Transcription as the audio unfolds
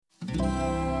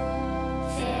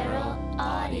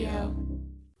Audio.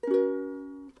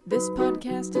 This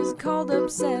podcast is called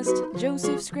Obsessed.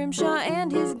 Joseph Scrimshaw and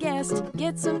his guest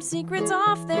get some secrets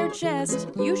off their chest.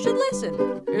 You should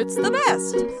listen. It's the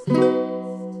best.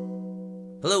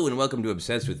 Hello and welcome to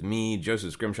Obsessed with me,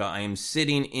 Joseph Scrimshaw. I am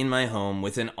sitting in my home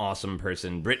with an awesome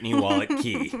person, Brittany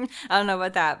Wallach-Key. I don't know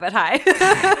about that, but hi.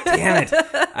 Damn it.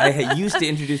 I used to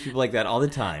introduce people like that all the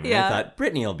time. Yeah. And I thought,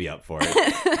 Brittany will be up for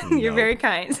it. You're very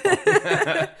kind.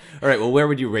 All right, well, where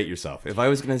would you rate yourself? If I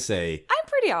was going to say... I'm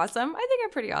pretty awesome. I think I'm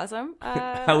pretty awesome.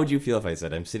 How would you feel if I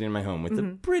said I'm sitting in my home with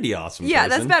a pretty awesome Yeah, person?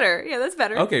 that's better. Yeah, that's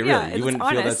better. Okay, really? Yeah, You wouldn't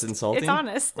honest. feel that's insulting? It's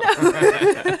honest.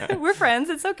 No. We're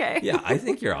friends. It's okay. Yeah, I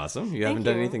think you're awesome. You haven't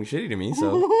done anything shitty to me,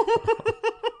 so...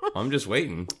 I'm just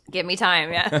waiting. Give me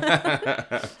time,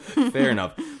 yeah. Fair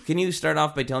enough. Can you start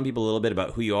off by telling people a little bit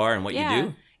about who you are and what you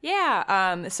do?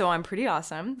 Yeah, so I'm pretty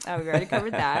awesome. We already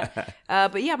covered that.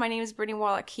 But yeah, my name is Brittany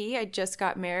Wallach-Key. I just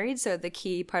got married, so the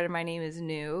key part of my name is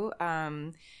new.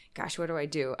 Gosh, what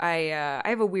do? I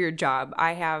have a weird job.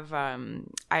 I have a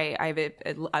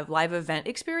live event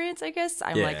experience, I guess.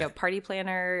 I'm like a party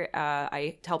planner.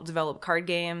 I help develop card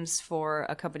games for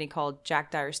a company called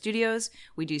Jack Dyer Studios.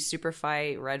 We do Super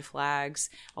Fight, Red Flags,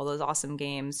 all those awesome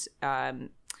games.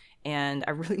 And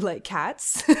I really like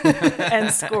cats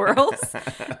and squirrels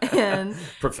and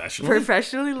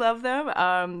professionally love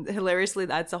them. Hilariously,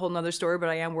 that's a whole nother story, but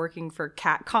I am working for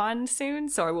CatCon soon,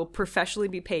 so I will professionally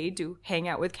be paid to hang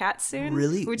out with cats soon.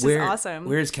 Really? Which is awesome.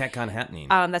 Where is CatCon happening?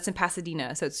 That's in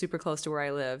Pasadena, so it's super close to where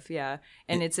I live. Yeah.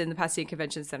 And it's in the Pasadena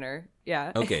Convention Center.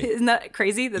 Yeah. Okay. Isn't that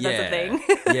crazy that that's a thing?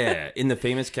 Yeah. In the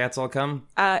famous cats all come?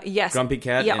 Yes. Grumpy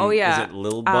Cat? Yeah. And yeah. Is it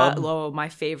Lil Bub? My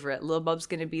favorite. Lil Bub's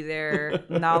going to be there.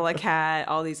 Nala Cat,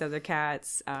 all these other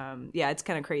cats. Yeah, it's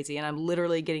kind of crazy. And I'm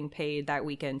literally getting paid that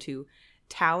weekend to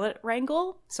talent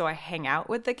wrangle. So I hang out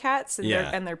with the cats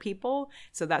and their people.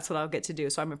 So that's what I'll get to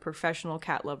do. So I'm a professional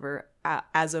cat lover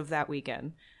as of that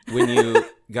weekend. When you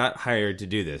got hired to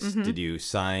do this, did you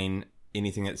sign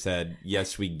anything that said,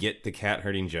 yes, we get the cat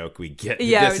herding joke. We get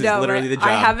this is literally the job.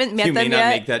 I haven't met you them may yet. Not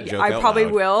make that joke I out probably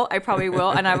loud. will. I probably will.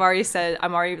 And I've already said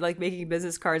I'm already like making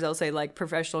business cards. I'll say like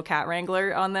professional cat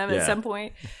wrangler on them at some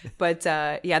point. But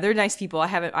yeah, they're nice people. I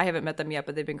haven't met them yet,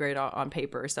 but they've been great on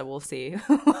paper. So we'll see.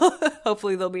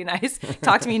 Hopefully they'll be nice.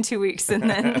 Talk to me in 2 weeks, and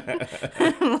then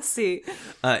we'll see.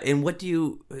 And what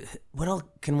else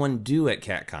can one do at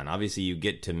CatCon? Obviously, you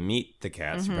get to meet the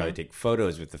cats. You probably take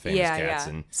photos with the famous cats. Yeah.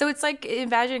 And so it's like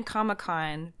imagine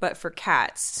Comic-Con, but for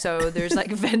cats. So there's like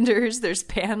vendors, there's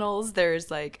panels, there's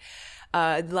like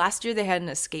last year they had an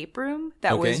escape room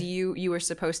that was you were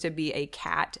supposed to be a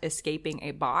cat escaping a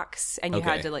box, and you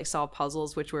had to like solve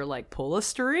puzzles, which were like pull a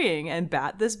string and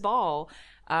bat this ball.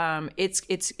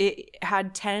 It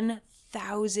had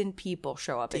 10,000 people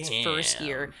show up its first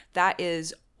year. That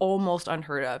is almost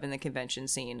unheard of in the convention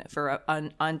scene for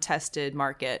an untested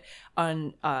market,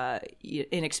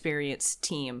 inexperienced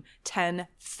team.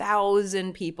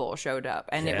 10,000 people showed up,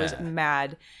 and it was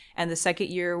mad. And the second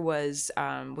year was,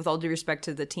 with all due respect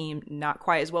to the team, not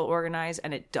quite as well organized,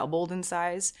 and it doubled in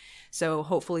size. So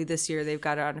hopefully this year they've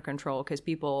got it under control, because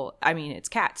it's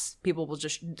cats. People will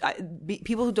just,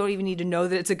 people who don't even need to know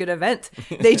that it's a good event.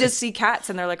 They just see cats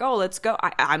and they're like, oh, let's go.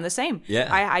 I'm the same. Yeah.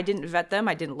 I didn't vet them.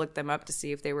 I didn't look them up to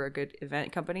see if they were a good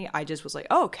event company. I just was like,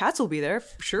 oh, cats will be there.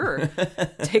 Sure.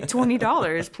 Take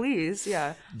 $20, please.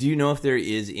 Yeah. do you know if there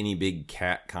is any big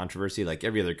cat controversy? Like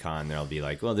every other con, there'll be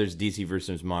like, well, there's DC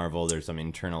versus Marvel. There's some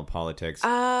internal politics.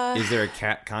 Is there a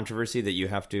cat controversy that you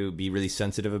have to be really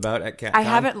sensitive about at CatCon? I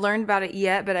haven't learned about it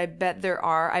yet, but I bet there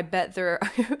are.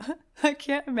 I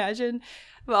can't imagine.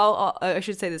 Well, I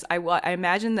should say this. I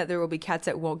imagine that there will be cats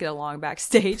that won't get along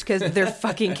backstage because they're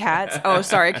fucking cats. Oh,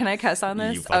 sorry. Can I cuss on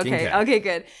this? You fucking cat. Okay,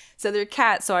 good. So they're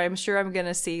cats, so I'm sure I'm going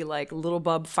to see like Little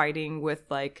Bub fighting with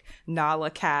like Nala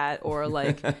Cat, or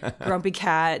like Grumpy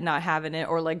Cat not having it,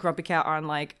 or like Grumpy Cat on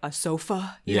like a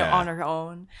sofa, you know, on her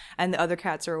own, and the other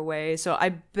cats are away. So I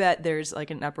bet there's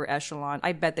like an upper echelon.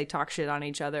 I bet they talk shit on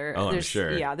each other. Oh, I'm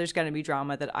sure. Yeah, there's going to be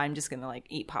drama that I'm just going to like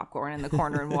eat popcorn in the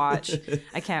corner and watch.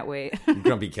 I can't wait.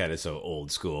 Grumpy Cat is so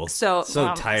old school. So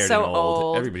tired so and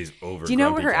old. Everybody's over. Do you know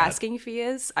Grumpy what her Cat. asking fee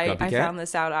is? I Cat? found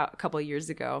this out a couple of years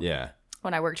ago. Yeah.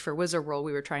 When I worked for Wizard World,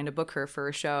 we were trying to book her for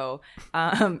a show.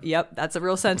 Yep, that's a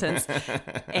real sentence.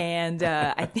 And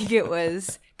I think it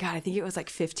was like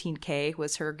 $15K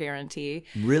was her guarantee.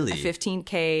 Really?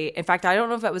 $15K. In fact, I don't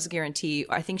know if that was a guarantee.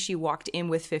 I think she walked in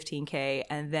with $15K,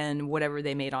 and then whatever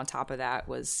they made on top of that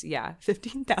was,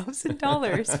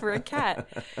 $15,000 for a cat.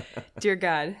 Dear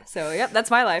God. So, yep, that's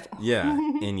my life. Yeah,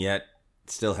 and yet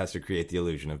still has to create the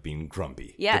illusion of being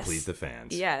grumpy to please the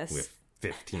fans. Yes. With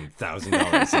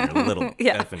 $15,000 in your little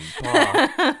effing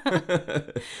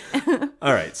paw.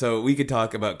 All right, so we could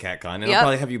talk about CatCon, and I'll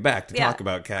probably have you back to talk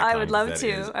about CatCon. I would love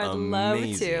to. I'd love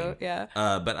to. Yeah.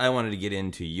 But I wanted to get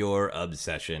into your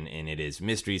obsession, and it is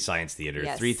Mystery Science Theater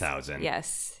 3000.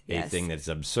 Yes. A thing that's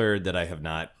absurd that I have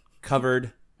not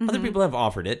covered. Other people have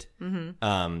offered it,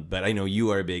 but I know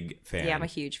you are a big fan. Yeah, I'm a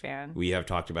huge fan. We have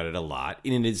talked about it a lot,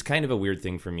 and it is kind of a weird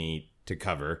thing for me to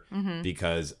cover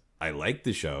because I like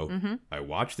the show. I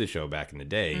watched the show back in the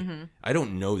day. I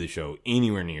don't know the show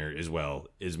anywhere near as well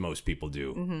as most people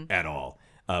do at all.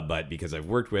 But because I've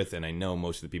worked with and I know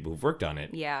most of the people who've worked on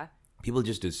it, people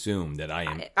just assume that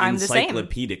I'm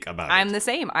encyclopedic about it. I'm the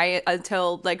same.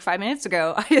 Until like 5 minutes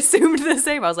ago, I assumed the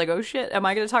same. I was like, "Oh shit, am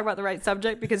I going to talk about the right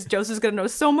subject?" Because Joseph's going to know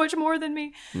so much more than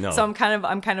me. No. So I'm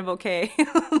kind of okay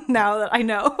now that I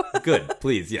know. Good,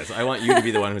 please, yes. I want you to be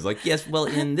the one who's like, "Yes, well,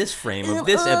 in this frame of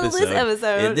this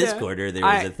episode, in this quarter, there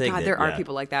was a thing." God, there are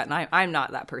people like that, and I'm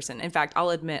not that person. In fact,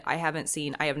 I'll admit I have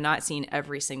not seen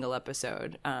every single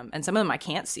episode, and some of them I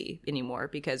can't see anymore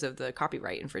because of the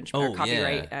copyright infringement,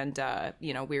 and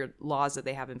weird laws that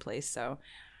they have in place. So,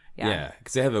 yeah,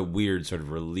 because they have a weird sort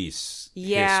of release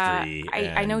history.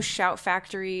 I know Shout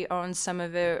Factory owns some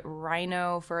of it.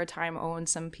 Rhino for a time owned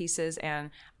some pieces, and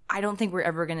I don't think we're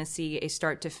ever going to see a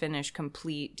start to finish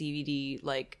complete DVD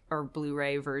or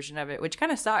Blu-ray version of it, which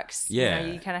kind of sucks. Yeah,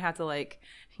 you kind of have to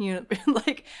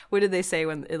what did they say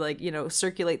when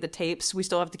circulate the tapes? We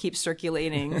still have to keep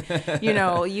circulating,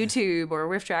 YouTube or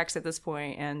Riff Tracks at this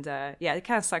point. And it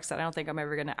kind of sucks that I don't think I'm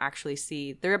ever going to actually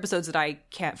see. There are episodes that I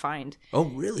can't find. Oh,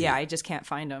 really? Yeah, I just can't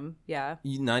find them. Yeah.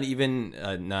 Not even,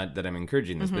 not that I'm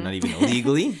encouraging this, but not even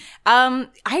illegally? I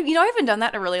haven't done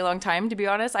that in a really long time, to be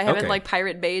honest. I haven't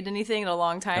Pirate Bayed anything in a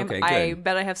long time. Okay, I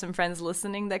bet I have some friends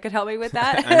listening that could help me with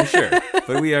that. I'm sure.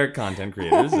 But we are content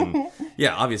creators. And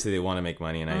yeah, obviously they want to make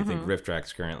money. And I think Riff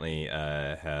Tracks currently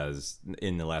has,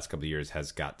 in the last couple of years,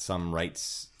 has got some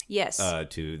rights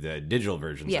to the digital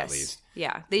versions at least.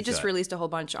 Yeah, they just released a whole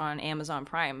bunch on Amazon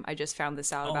Prime. I just found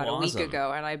this out about a week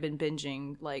ago, and I've been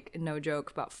binging, no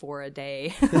joke, about 4 a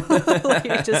day.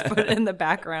 I just put it in the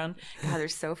background. God, they're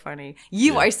so funny.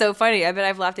 You are so funny. I bet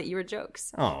I've laughed at your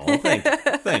jokes. Oh, well, thank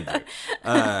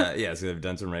you. So I've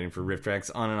done some writing for Riff Tracks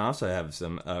on and off, so I have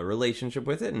some relationship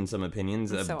with it and some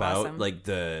opinions about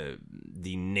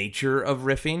the nature of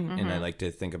riffing, and I like to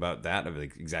think about that, of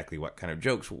exactly what kind of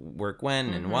jokes work when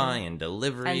and why, and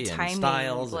delivery and timing,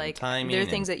 styles and timing. There are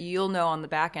things that you'll know on the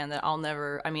back end that I'll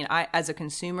never. I as a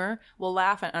consumer, will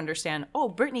laugh and understand. Oh,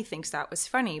 Brittany thinks that was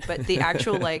funny, but the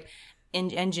actual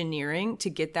engineering to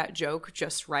get that joke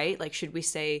just right. Should we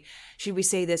say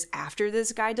this after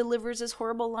this guy delivers this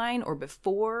horrible line, or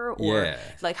before, or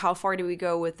how far do we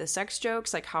go with the sex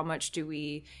jokes? How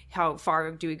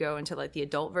far do we go into the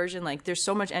adult version? There's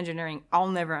so much engineering I'll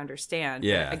never understand.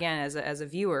 Yeah. But again, as a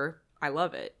viewer, I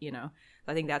love it.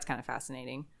 I think that's kind of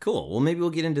fascinating. Cool. Well, maybe we'll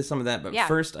get into some of that. But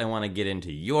first, I want to get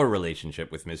into your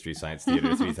relationship with Mystery Science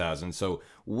Theater 3000. So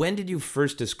when did you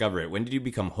first discover it? When did you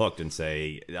become hooked and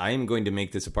say, I am going to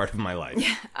make this a part of my life?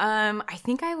 I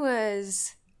think I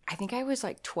was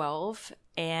 12.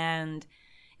 And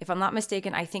if I'm not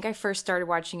mistaken, I think I first started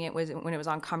watching it when it was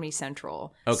on Comedy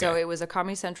Central. Okay. So it was a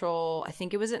Comedy Central. I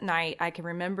think it was at night. I can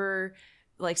remember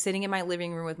sitting in my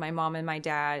living room with my mom and my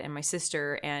dad and my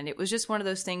sister, and it was just one of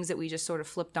those things that we just sort of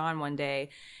flipped on one day,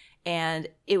 and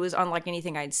it was unlike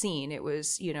anything I'd seen. It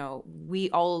was,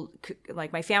 we all,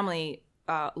 my family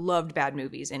loved bad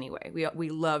movies anyway. We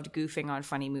loved goofing on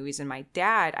funny movies, and my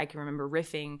dad, I can remember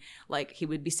riffing, he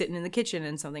would be sitting in the kitchen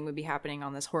and something would be happening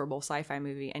on this horrible sci-fi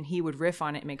movie, and he would riff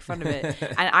on it and make fun of it.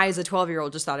 And I, as a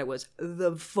 12-year-old, just thought it was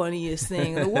the funniest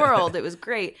thing in the world. It was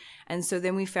great. And so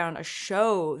then we found a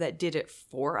show that did it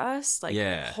for us.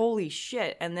 Holy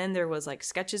shit. And then there was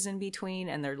sketches in between,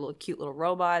 and they're cute little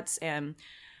robots, and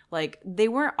they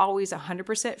weren't always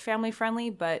 100% family friendly,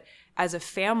 but as a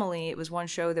family, it was one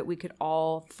show that we could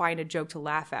all find a joke to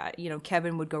laugh at.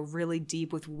 Kevin would go really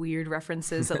deep with weird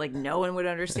references that no one would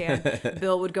understand.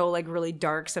 Bill would go really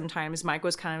dark sometimes. Mike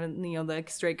was kind of, the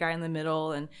straight guy in the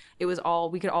middle, and it was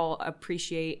we could all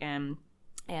appreciate and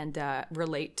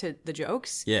relate to the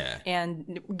jokes. Yeah.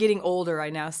 And getting older, I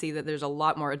now see that there's a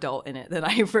lot more adult in it than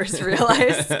I first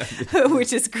realized,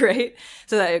 which is great.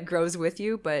 So that it grows with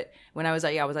you. But when I was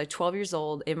 12 years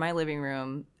old in my living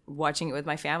room watching it with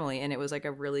my family, and it was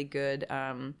a really good,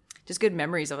 just good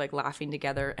memories of laughing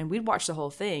together. And we'd watch the whole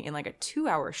thing, and a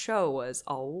 2-hour show was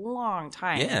a long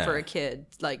time for a kid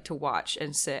to watch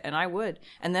and sit. And I would.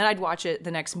 And then I'd watch it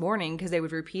the next morning because they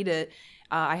would repeat it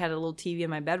I had a little TV in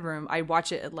my bedroom, I'd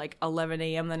watch it at like 11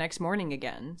 a.m. the next morning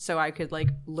again, so I could like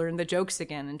learn the jokes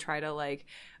again and try to like,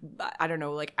 I don't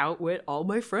know, like outwit all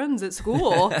my friends at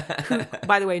school. Who,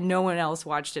 by the way, no one else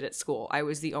watched it at school. I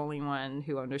was the only one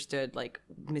who understood like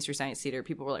Mystery Science Theater.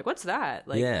 People were like, "What's that?"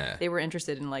 Like, they were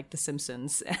interested in like The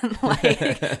Simpsons and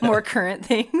like more current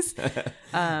things.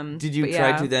 Did you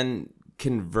try to then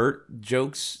convert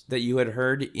jokes that you had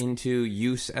heard into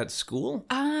use at school?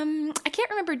 I can't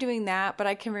remember doing that, but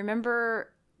I can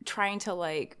remember trying to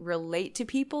like relate to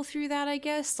people through that, I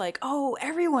guess. Like, oh,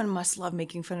 everyone must love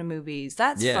making fun of movies.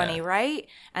 That's funny, right?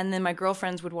 And then my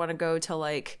girlfriends would want to go to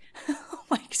like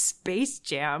like Space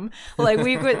Jam. Like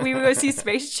we would go see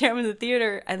Space Jam in the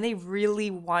theater, and they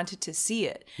really wanted to see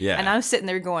it. Yeah. And I'm sitting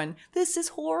there going, this is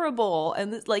horrible.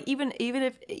 And this, like even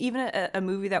a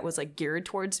movie that was like geared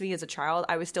towards me as a child,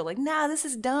 I was still like, nah, this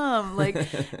is dumb. Like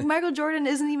Michael Jordan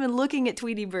isn't even looking at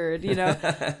Tweety Bird, you know?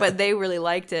 But they really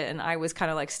liked it, and I was kind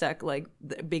of like stuck like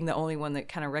being the only one that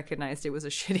kind of recognized it was a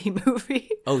shitty movie.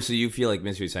 Oh, so you feel like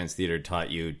Mystery Science Theater taught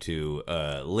you to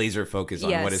laser focus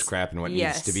on what is crap and what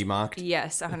needs to be mocked?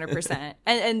 Yes, 100%.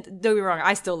 And don't get me wrong,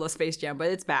 I still love Space Jam, but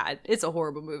it's bad. It's a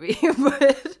horrible movie.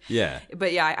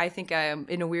 But yeah, I think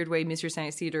in a weird way, Mystery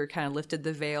Science Theater kind of lifted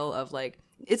the veil of like,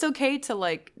 it's okay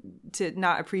to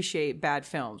not appreciate bad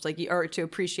films, like, or to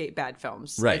appreciate bad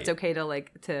films. Right. It's okay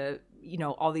to you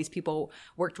know, all these people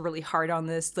worked really hard on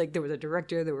this. Like there was a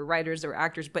director, there were writers, there were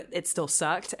actors, but it still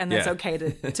sucked. And that's okay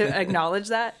to acknowledge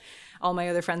that. All my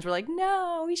other friends were like,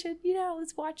 no, we should, you know,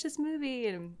 let's watch this movie.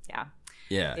 And yeah.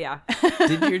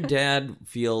 Did your dad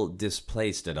feel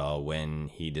displaced at all when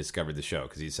he discovered the show?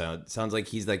 Because he sounds like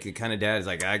he's like the kind of dad is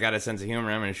like, I got a sense of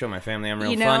humor. I'm going to show my family I'm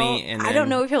real funny. And I don't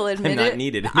know if he'll admit I'm not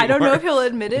needed anymore. I don't know if he'll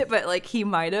admit it, but like he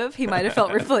might have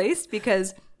felt replaced,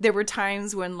 because there were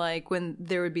times when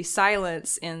there would be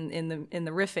silence in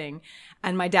the riffing,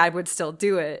 and my dad would still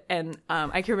do it, and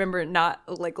I can remember not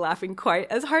like laughing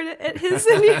quite as hard at his.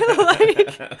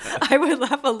 Like I would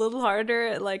laugh a little harder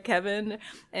at like Kevin,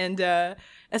 and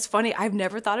it's funny. I've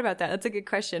never thought about that. That's a good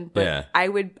question, but I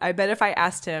bet if I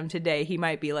asked him today, he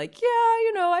might be like, yeah,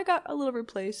 you know, I got a little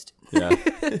replaced. Yeah.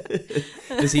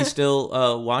 Does he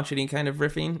still watch any kind of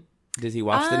riffing? Does he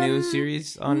watch the new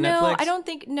series on Netflix? No, I don't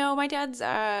think. No, my dad's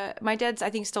I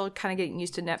think still kind of getting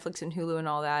used to Netflix and Hulu and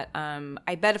all that.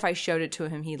 I bet if I showed it to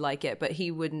him, he'd like it, but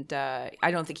he wouldn't. I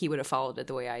don't think he would have followed it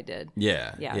the way I did.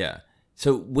 Yeah.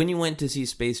 So when you went to see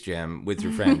Space Jam with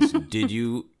your friends, did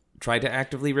you try to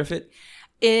actively riff it?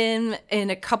 In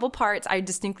a couple parts, I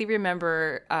distinctly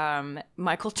remember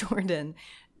Michael Jordan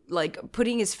like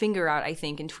putting his finger out, I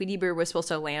think, and Tweety Bird was supposed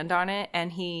to land on it,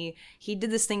 and he did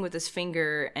this thing with his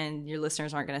finger, and your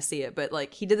listeners aren't going to see it, but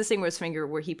like he did this thing with his finger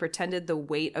where he pretended the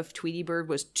weight of Tweety Bird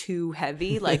was too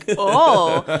heavy, like,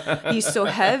 oh, he's so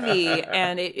heavy,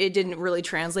 and it didn't really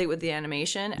translate with the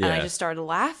animation, and I just started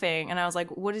laughing, and I was like,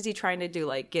 what is he trying to do,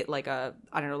 like get like a,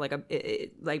 I don't know,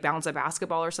 like balance a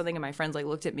basketball or something, and my friends like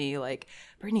looked at me like,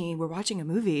 Brittany, we're watching a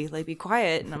movie, like be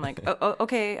quiet, and I'm like, oh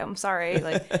okay, I'm sorry,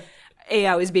 like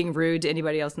I was being rude to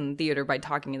anybody else in the theater by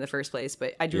talking in the first place,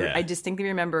 but I distinctly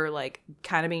remember like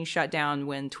kind of being shut down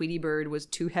when Tweety Bird was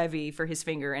too heavy for his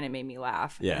finger, and it made me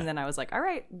laugh. Yeah. And then I was like, all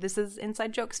right, this is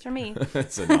inside jokes for me.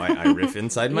 So now I riff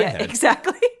inside my head.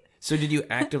 Exactly. So did you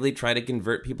actively try to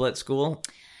convert people at school?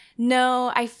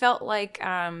 No, I felt like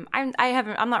I'm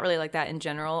not really like that in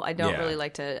general. I don't really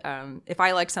like to if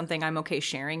I like something, I'm okay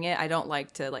sharing it. I don't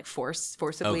like to like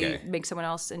forcibly make someone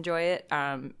else enjoy it.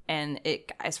 And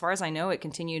it, as far as I know, it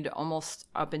continued almost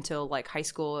up until like high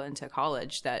school into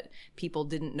college that people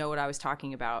didn't know what I was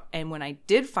talking about. And when I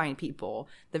did find people,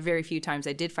 the very few times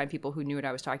I did find people who knew what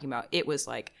I was talking about, it was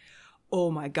like, oh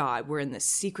my God, we're in this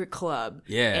secret club.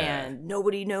 Yeah. And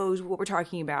nobody knows what we're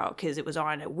talking about because it was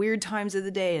on at weird times of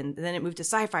the day. And then it moved to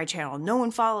Sci-Fi Channel. No one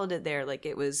followed it there. Like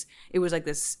it was like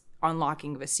this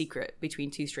unlocking of a secret between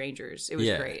two strangers. It was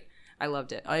great. I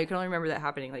loved it. I can only remember that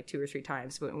happening like 2 or 3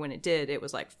 times. But when it did, it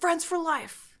was like friends for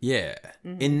life. Yeah.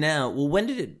 Mm-hmm. And now, well, when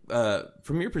did it,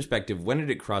 from your perspective, when did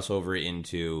it cross over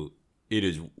into it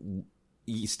is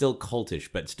still cultish,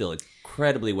 but still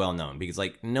incredibly well known? Because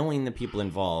like knowing the people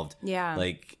involved,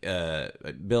 like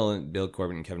Bill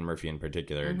Corbin and Kevin Murphy in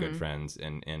particular are good friends,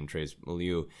 and Trace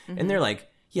Liu, and they're like,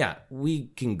 yeah, we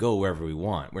can go wherever we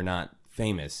want. We're not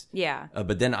famous. Yeah.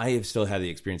 But then I have still had the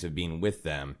experience of being with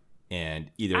them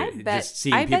and either just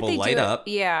seeing people light up,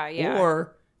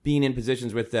 or being in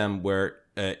positions with them where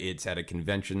it's at a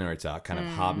convention or it's a kind of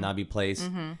hobnobby place,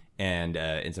 and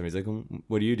somebody's like,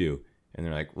 what do you do? And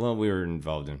they're like, well, we were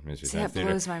involved in Mystery Science Theater.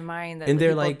 That blows my mind that and they're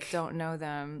people like, don't know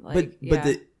them. Like, but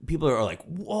the people are like,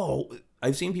 whoa,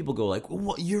 I've seen people go like,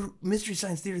 "What? You're Mystery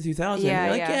Science Theater 3000?" Yeah, and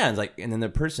you're like, yeah. And it's like, and then the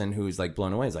person who's like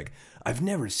blown away is like, "I've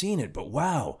never seen it, but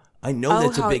wow, I know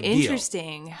that's a big deal."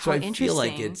 Interesting. So How I interesting. feel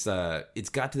like it's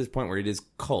got to this point where it is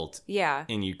cult. Yeah.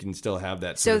 And you can still have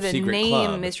that So sort of the secret name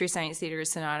club. Mystery Science Theater is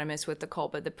synonymous with the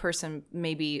cult, but the person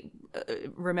maybe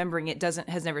remembering it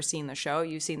has never seen the show.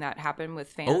 You've seen that happen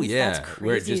with fans. Oh yeah, That's crazy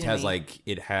where it just to has me. like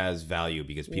it has value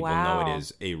because people Wow. know it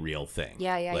is a real thing.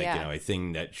 Yeah, like, yeah. you know, a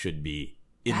thing that should be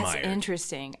That's admired.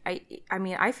 interesting. I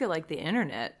mean, I feel like the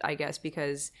internet, I guess,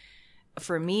 because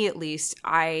for me at least,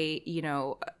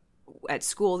 at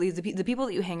school, the people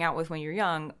that you hang out with when you're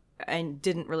young and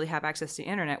didn't really have access to the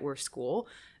internet were school.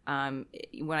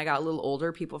 When I got a little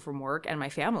older, people from work and my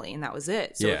family, and that was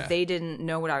it. So Yeah. if they didn't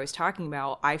know what I was talking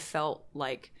about, I felt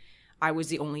like I was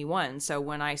the only one. So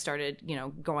when I started,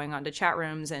 going onto chat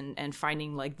rooms and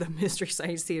finding like the Mystery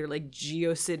Science Theater, like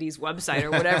GeoCities website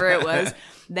or whatever it was,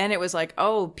 then it was like,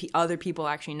 oh, other people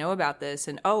actually know about this.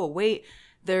 And oh, wait,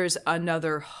 there's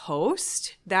another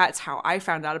host. That's how I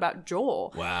found out about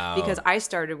Joel. Wow. Because I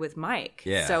started with Mike.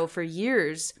 Yeah. So for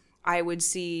years, I would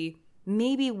see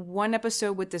maybe one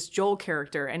episode with this Joel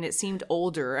character and it seemed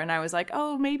older, and I was like,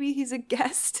 oh, maybe he's a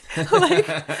guest.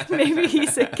 Like maybe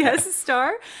he's a guest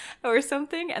star or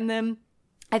something. And then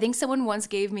I think someone once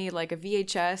gave me like a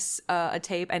VHS, a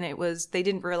tape, and they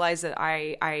didn't realize that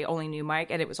I only knew Mike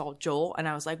and it was all Joel. And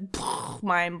I was like,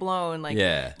 mind blown. Like,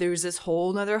 Yeah. there's this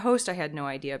whole nother host I had no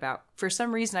idea about. For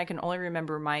some reason, I can only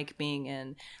remember Mike being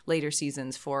in later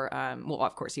seasons for, well,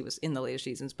 of course he was in the later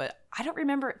seasons, but I don't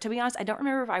remember, to be honest, I don't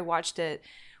remember if I watched it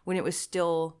when it was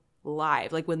still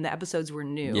live, like when the episodes were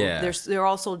new. Yeah. They're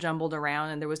all so jumbled around,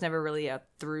 and there was never really a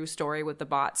through story with the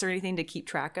bots or anything to keep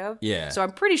track of. Yeah. So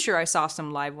I'm pretty sure I saw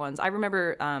some live ones. I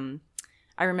remember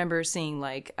seeing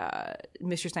like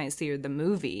Mystery Science Theater the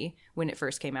movie when it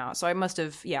first came out. So I must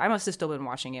have still been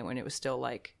watching it when it was still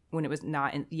like when it was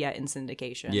not yet in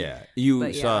syndication. Yeah. You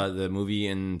But, saw the movie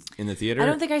in the theater? I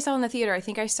don't think I saw it in the theater. I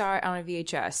think I saw it on a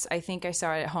VHS. I think I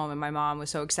saw it at home, and my mom was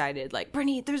so excited. Like,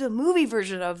 Brittany, there's a movie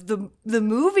version of the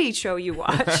movie show you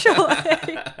watch.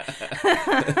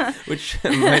 Which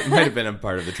might have been a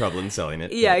part of the trouble in selling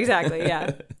it. Yeah, exactly.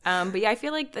 Yeah. But yeah, I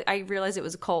feel like I realized it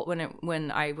was a cult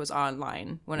when I was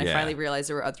online, when I Yeah. finally realized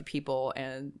there were other people,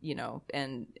 and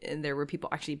and there were people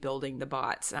actually building the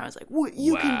bots, and I was like, "What?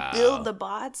 You Wow. can build the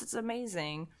bots? It's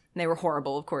amazing." And they were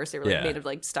horrible, of course. They were like Yeah. made of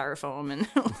like styrofoam, and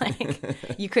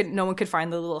like no one could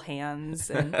find the little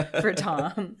hands for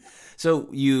Tom. So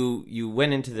you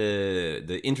went into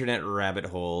the internet rabbit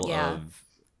hole Yeah. of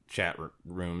chat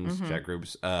rooms, chat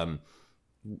groups.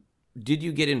 Did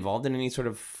you get involved in any sort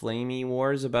of flamey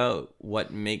wars about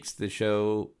what makes the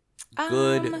show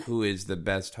good? Who is the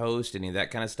best host? Any of that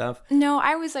kind of stuff? No,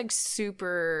 I was like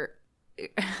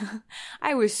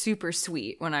I was super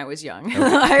sweet when I was young.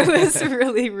 I was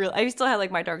really, I still had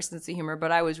like my dark sense of humor,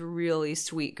 but I was really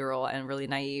sweet girl and really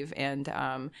naive, and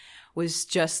was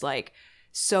just like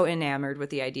so enamored with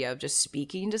the idea of just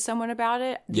speaking to someone about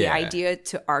it. The Yeah. idea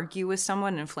to argue with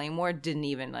someone in flame war didn't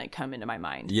even like come into my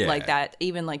mind. Yeah. Like that,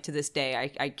 even like to this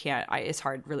day, I can't, it's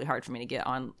really hard for me to get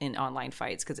in online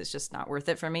fights because it's just not worth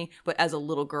it for me. But as a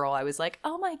little girl, I was like,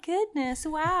 oh my goodness,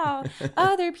 wow,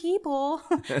 other people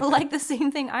like the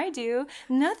same thing I do.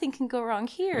 Nothing can go wrong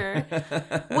here.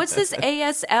 What's this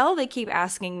ASL they keep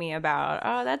asking me about?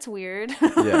 Oh, that's weird.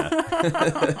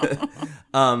 Yeah.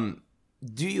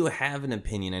 Do you have an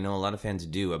opinion? I know a lot of fans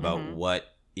do about what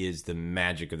is the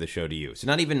magic of the show to you. So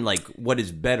not even like what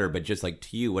is better, but just like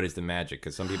to you, what is the magic?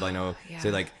 Because some people I know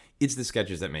say like it's the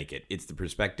sketches that make it. It's the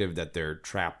perspective that they're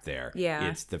trapped there. Yeah.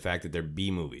 It's the fact that they're B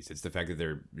movies. It's the fact that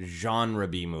they're genre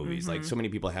B movies. Like so many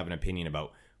people have an opinion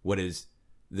about what is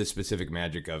the specific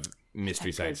magic of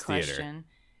Mystery Science Theater.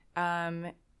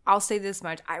 I'll say this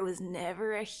much: I was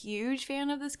never a huge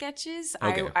fan of the sketches.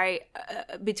 Okay. I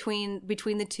between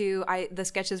the two, the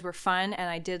sketches were fun, and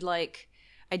I did like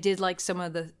some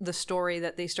of the story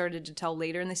that they started to tell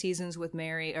later in the seasons with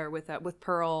Mary or with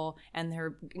Pearl and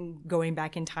her going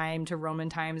back in time to Roman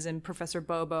times and Professor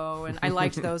Bobo, and I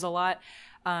liked those a lot.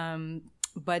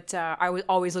 But I was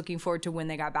always looking forward to when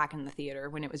they got back in the theater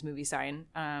when it was movie sign.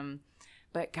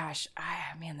 But gosh,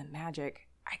 man, the magic.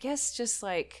 I guess just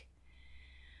like.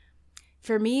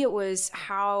 For me, it was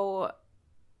how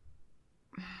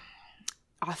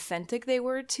authentic they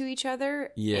were to each other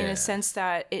in a sense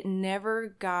that it never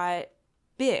got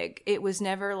big. It was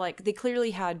never like, they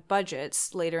clearly had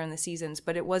budgets later in the seasons,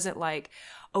 but it wasn't like,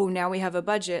 oh, now we have a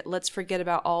budget, let's forget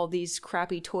about all these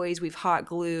crappy toys we've hot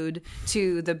glued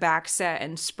to the back set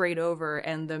and sprayed over,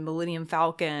 and the Millennium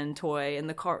Falcon toy in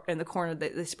the corner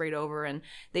that they sprayed over. And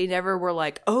they never were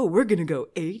like, oh, we're gonna go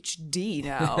HD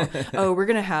now. Oh, we're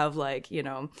gonna have like, you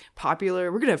know,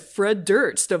 we're gonna have Fred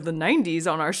Durst of the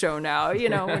 90s on our show now. You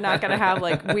know, we're not gonna have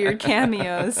like weird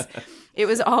cameos. It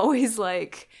was always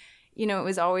like, you know, it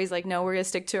was always like, no, we're going to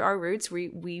stick to our roots.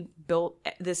 We built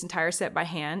this entire set by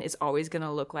hand. It's always going to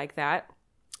look like that.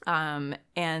 And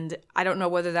I don't know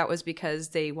whether that was because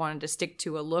they wanted to stick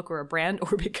to a look or a brand,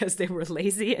 or because they were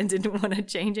lazy and didn't want to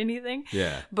change anything.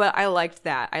 Yeah. But I liked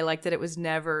that. I liked that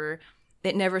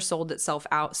it never sold itself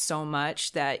out so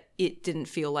much that it didn't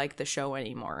feel like the show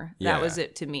anymore. Yeah. That was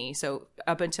it to me. So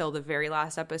up until the very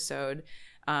last episode,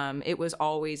 it was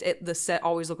always, the set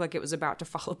always looked like it was about to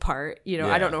fall apart. You know,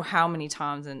 Yeah. I don't know how many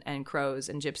Toms and Crows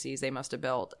and Gypsies they must have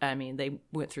built. I mean, they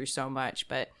went through so much,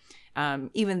 but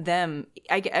even them,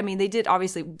 I mean, they did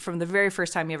obviously, from the very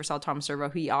first time you ever saw Tom Servo,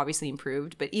 he obviously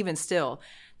improved, but even still,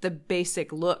 the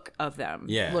basic look of them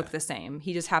looked the same.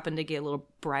 He just happened to get a little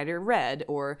brighter red,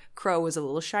 or Crow was a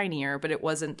little shinier, but it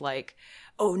wasn't like,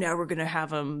 oh, now we're going to have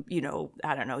them, you know,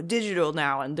 I don't know, digital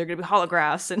now, and they're going to be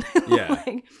holographs. And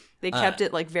like, they kept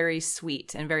it like very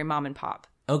sweet and very mom and pop.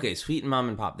 Okay, sweet and mom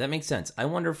and pop. That makes sense. I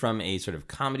wonder from a sort of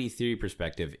comedy theory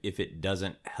perspective if it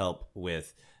doesn't help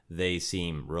with they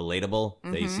seem relatable.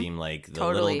 Mm-hmm. They seem like the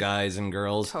little guys and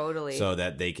girls. Totally. So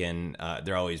that they can,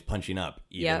 they're always punching up,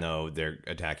 even though they're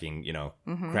attacking, you know,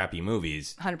 crappy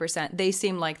movies. 100%. They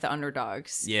seem like the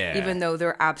underdogs. Yeah. Even though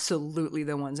they're absolutely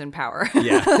the ones in power.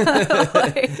 Yeah.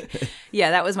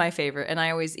 Yeah, that was my favorite. And I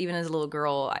always, even as a little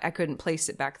girl, I couldn't place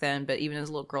it back then, but even as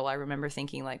a little girl, I remember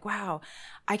thinking like, wow,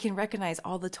 I can recognize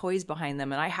all the toys behind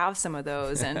them, and I have some of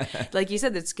those. And like you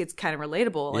said, it's kind of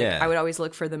relatable. Like I would always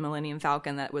look for the Millennium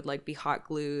Falcon that would like be hot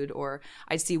glued, or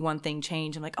I'd see one thing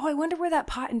change. I'm like, oh, I wonder where that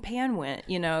pot and pan went.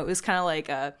 You know, it was kind of like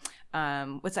a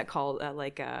what's that called?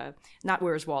 Not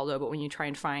Where's Waldo, but when you try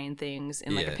and find things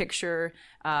in like a picture,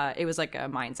 it was like a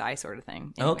mind's eye sort of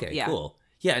thing. Anyway, okay, cool.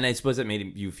 Yeah, and I suppose that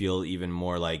made you feel even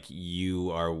more like you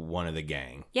are one of the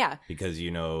gang. Yeah. Because you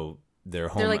know they're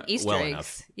home like Easter well eggs.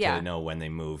 enough Yeah. to know when they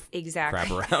move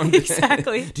exactly. crap around.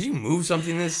 Exactly. Did you move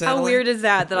something this satellite? How weird is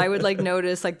that I would like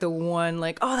notice like the one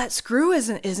like, oh, that screw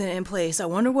isn't in place. I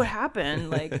wonder what happened.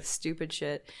 Like stupid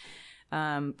shit.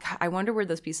 I wonder where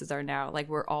those pieces are now. Like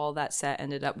where all that set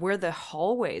ended up. Where the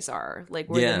hallways are. Like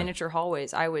where the miniature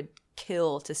hallways. I would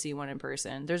kill to see one in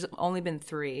person. There's only been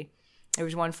 3. There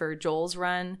was one for Joel's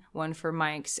run, one for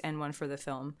Mike's, and one for the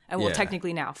film. And well,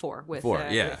 technically now 4. With,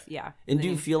 And do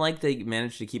you feel like they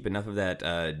managed to keep enough of that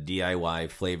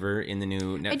DIY flavor in the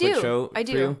new Netflix show? I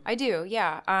do.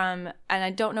 Yeah. And I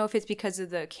don't know if it's because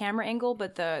of the camera angle,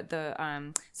 but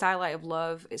the Satellite of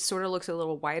Love, it sort of looks a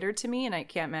little wider to me, and I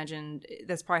can't imagine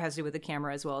that's probably has to do with the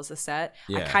camera as well as the set.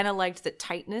 Yeah. I kind of liked the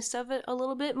tightness of it a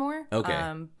little bit more.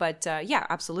 Okay. But yeah,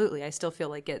 absolutely. I still feel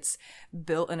like it's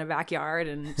built in a backyard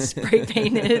and spray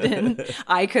painted, and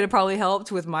I could have probably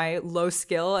helped with my low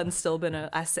skill and still been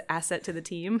an asset to the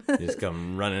team. Just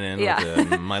come running in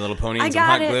with My Little Pony and some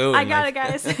hot glue. I got it,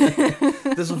 guys.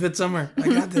 This will fit somewhere. I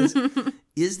got this.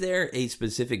 Is there a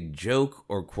specific joke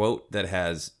or quote that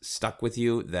has stuck with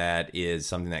you that is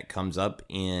something that comes up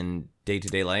in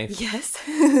day-to-day life? Yes.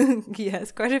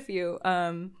 Yes, quite a few.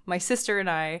 My sister and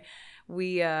I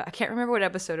I can't remember what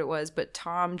episode it was, but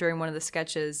Tom, during one of the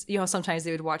sketches, you know, sometimes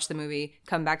they would watch the movie,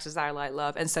 come back to Satellite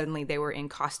Love, and suddenly they were in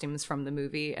costumes from the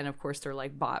movie. And of course, they're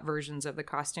like bought versions of the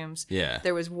costumes. Yeah.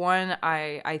 There was one,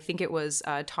 I think it was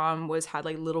Tom had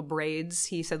like little braids.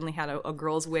 He suddenly had a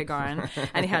girl's wig on,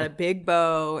 and he had a big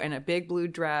bow and a big blue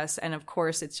dress. And of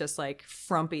course, it's just like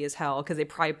frumpy as hell because they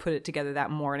probably put it together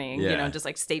that morning, you know, just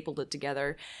like stapled it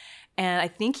together. And I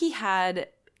think he had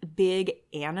big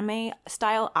anime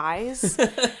style eyes.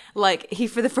 Like he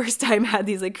for the first time had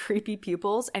these like creepy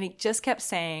pupils, and he just kept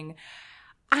saying,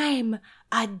 I'm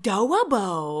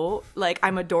adorable. Like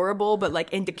I'm adorable, but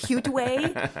like in the cute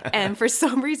way. And for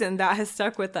some reason that has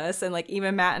stuck with us. And like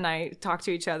even Matt and I talk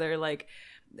to each other, like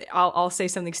I'll say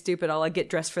something stupid. I'll like get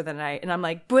dressed for the night, and I'm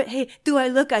like, but hey, do I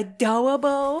look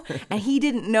adorable? And he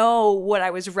didn't know what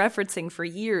I was referencing for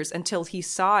years until he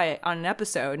saw it on an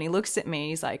episode, and he looks at me and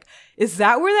he's like, is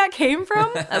that where that came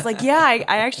from? I was like, yeah, I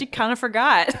actually kind of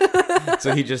forgot.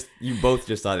 So you both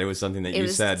just thought it was something that you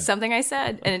said. Something I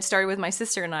said. And it started with my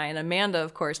sister and I, and Amanda,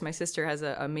 of course, my sister has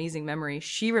an amazing memory.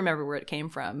 She remembered where it came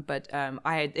from, but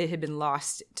it had been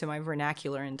lost to my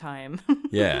vernacular in time.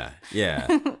 Yeah.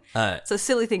 So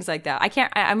silly silly things like that.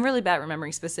 I'm really bad at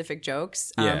remembering specific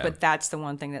jokes, but that's the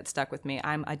one thing that stuck with me.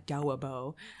 I'm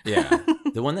adorable. Yeah.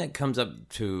 The one that comes up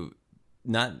to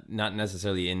not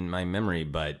necessarily in my memory,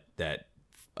 but that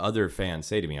other fans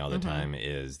say to me all the time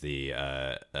is the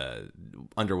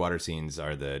underwater scenes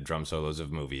are the drum solos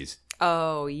of movies.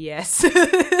 Oh, yes.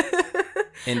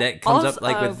 And that comes up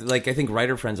with I think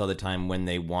writer friends all the time when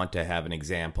they want to have an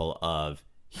example of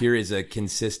here is a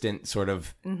consistent sort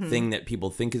of thing that people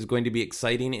think is going to be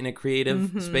exciting in a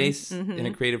creative space, in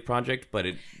a creative project, but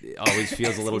it always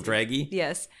feels a little draggy.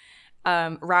 Yes.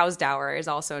 Rousdower is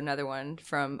also another one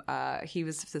from, he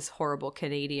was this horrible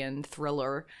Canadian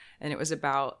thriller, and it was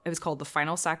called The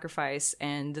Final Sacrifice,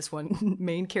 and this one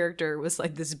main character was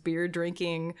like this beer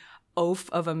drinking oaf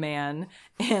of a man,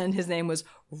 and his name was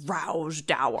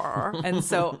Rousdower. And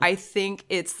so I think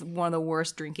it's one of the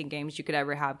worst drinking games you could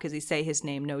ever have, because they say his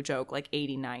name, no joke, like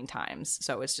 89 times.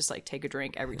 So it's just like take a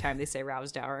drink every time they say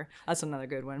Rousdower. That's another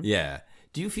good one. Yeah.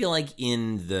 Do you feel like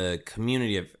in the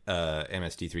community of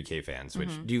MST3K fans, which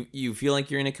do you feel like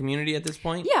you're in a community at this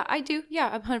point? Yeah, I do.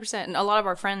 Yeah, 100%. And a lot of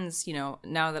our friends, now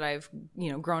that I've,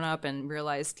 grown up and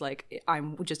realized like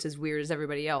I'm just as weird as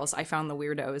everybody else, I found the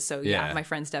weirdos. So yeah. My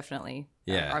friends definitely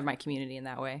are my community in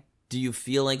that way. Do you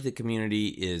feel like the community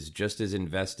is just as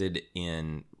invested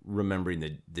in remembering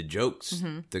the jokes,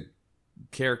 the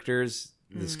characters,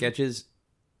 the sketches,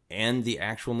 and the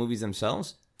actual movies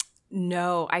themselves?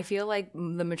 No, I feel like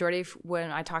the majority of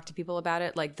when I talk to people about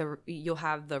it, like you'll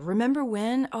have the remember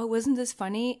when? Oh, wasn't this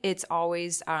funny? It's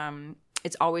always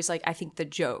like I think the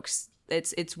jokes.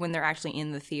 It's when they're actually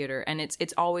in the theater, and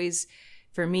it's always,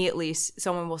 for me at least,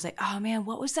 someone will say, "Oh man,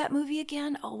 what was that movie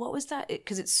again? Oh, what was that?"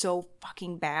 Because it's so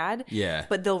fucking bad. Yeah.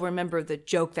 But they'll remember the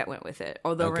joke that went with it,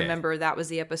 or they'll remember that was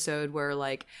the episode where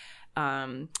like.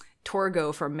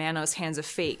 Torgo from Manos Hands of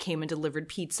Fate came and delivered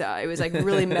pizza. It was like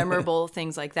really memorable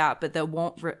things like that, but they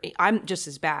won't I'm just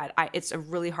as bad. It's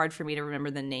really hard for me to remember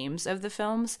the names of the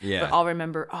films, but I'll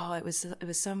remember, it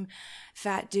was some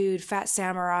fat dude, fat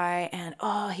samurai, and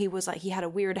he had a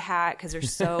weird hat, because they're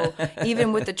so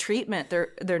even with the treatment,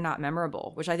 they're not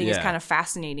memorable, which I think is kind of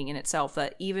fascinating in itself,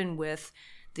 that even with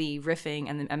the riffing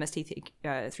and the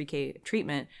MST3K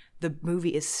treatment, the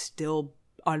movie is still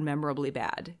unmemorably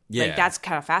bad. Like that's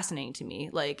kind of fascinating to me.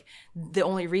 Like the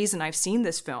only reason I've seen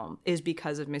this film is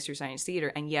because of Mystery Science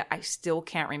Theater, and yet I still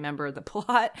can't remember the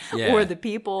plot or the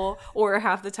people or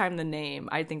half the time the name.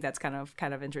 I think that's kind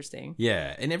of interesting.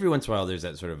 Yeah, and every once in a while there's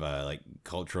that sort of like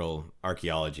cultural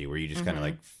archaeology where you just kind of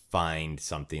like find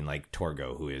something like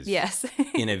Torgo, who is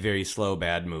in a very slow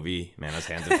bad movie, Manos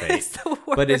Hands of Fate,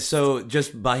 but it's so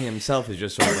just by himself is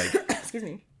just sort of like excuse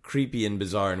me, creepy and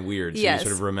bizarre and weird, so you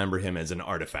sort of remember him as an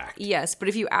artifact. Yes, but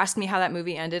if you asked me how that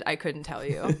movie ended, I couldn't tell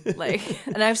you.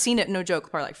 And I've seen it, no joke,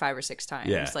 probably like 5 or 6 times.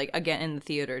 Yeah. Like again in the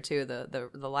theater too, the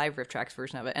live Riff Tracks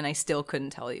version of it, and I still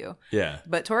couldn't tell you. Yeah.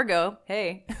 But Torgo,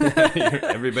 hey.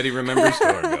 Everybody remembers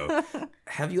Torgo.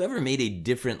 Have you ever made a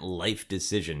different life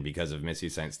decision because of Mystery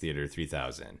Science Theater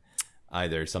 3000?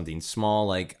 Either something small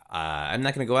like, I'm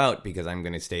not going to go out because I'm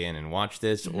going to stay in and watch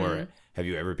this, or have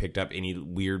you ever picked up any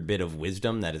weird bit of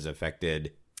wisdom that has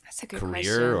affected career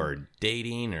question. Or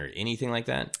dating or anything like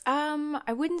that?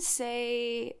 I wouldn't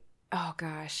say, oh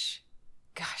gosh,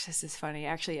 this is funny.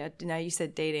 Actually, now you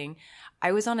said dating.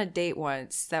 I was on a date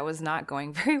once that was not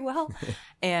going very well.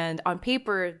 And on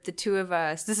paper, the two of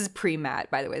us, this is pre-Matt,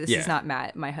 by the way. This is not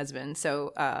Matt, my husband.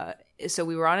 So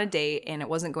we were on a date and it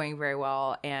wasn't going very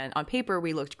well. And on paper,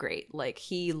 we looked great. Like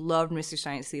he loved Mystery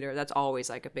Science Theater. That's always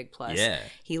like a big plus. Yeah.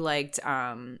 He liked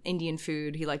Indian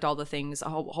food. He liked all the things, a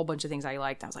whole bunch of things I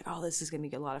liked. I was like, oh, this is going to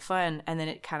be a lot of fun. And then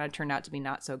it kind of turned out to be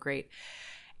not so great.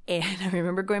 And I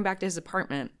remember going back to his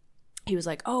apartment. He was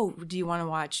like, oh, do you want to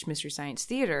watch Mystery Science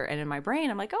Theater? And in my brain,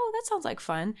 I'm like, oh, that sounds like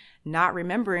fun. Not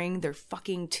remembering they're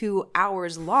fucking 2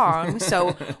 hours long.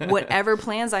 So whatever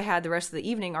plans I had the rest of the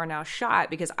evening are now shot,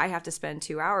 because I have to spend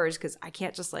 2 hours, because I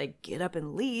can't just like get up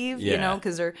and leave, you know,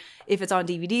 because if it's on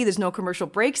DVD, there's no commercial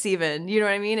breaks even. You know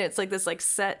what I mean? It's like this like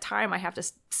set time I have to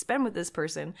spend with this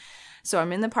person. So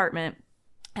I'm in the apartment.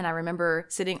 And I remember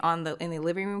sitting in the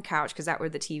living room couch, because that's where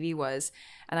the TV was.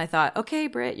 And I thought, okay,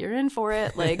 Britt, you're in for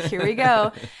it. Like, here we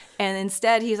go. And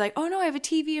instead, he's like, oh, no, I have a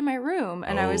TV in my room.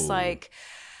 And I was like,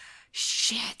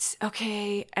 shit,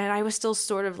 okay. And I was still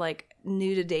sort of like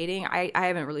new to dating. I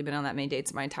haven't really been on that many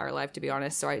dates in my entire life, to be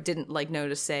honest. So I didn't like know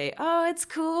to say, oh, it's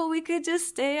cool, we could just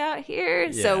stay out here.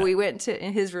 Yeah. So we went to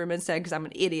in his room instead, because I'm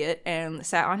an idiot, and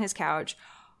sat on his couch.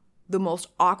 the most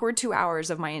awkward 2 hours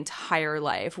of my entire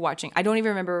life watching. I don't even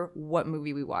remember what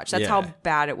movie we watched. That's how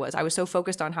bad it was. I was so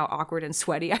focused on how awkward and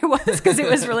sweaty I was because it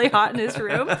was really hot in his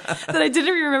room that I didn't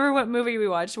even remember what movie we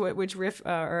watched, which riff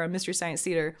or Mystery Science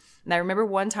Theater. And I remember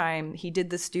one time he did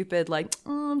the stupid like,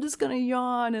 oh, I'm just gonna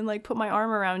yawn and like put my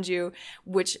arm around you,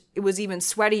 which it was even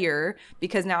sweatier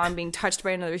because now I'm being touched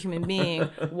by another human being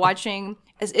watching.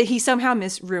 He somehow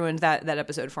ruined that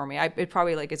episode for me. It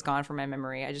probably like it's gone from my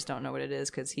memory. I just don't know what it is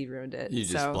because he ruined it. You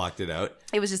just blocked it out.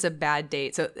 It was just a bad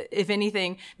date. So if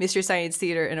anything, Mystery Science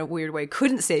Theater in a weird way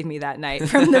couldn't save me that night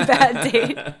from the bad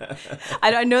date.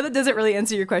 I know that doesn't really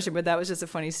answer your question, but that was just a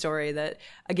funny story that,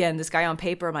 again, this guy on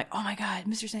paper, I'm like, oh my God,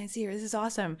 Mystery Science Theater, this is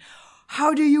awesome.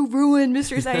 How do you ruin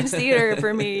Mystery Science Theater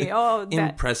for me? Oh,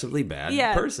 impressively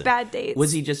bad person. Bad dates.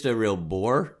 Was he just a real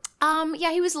bore?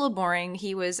 Yeah, he was a little boring.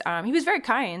 He was very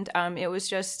kind. It was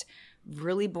just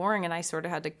really boring, and I sort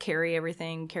of had to carry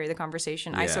the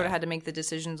conversation. I sort of had to make the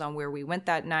decisions on where we went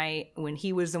that night when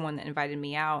he was the one that invited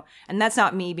me out. And that's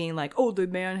not me being like, oh, the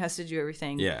man has to do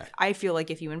everything. Yeah. I feel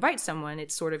like if you invite someone,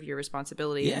 it's sort of your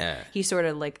responsibility. Yeah. And he sort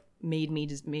of like made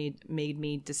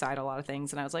me decide a lot of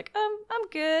things, and I was like, I'm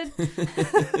good.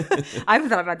 I haven't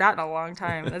thought about that in a long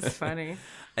time. That's funny.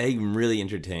 I'm really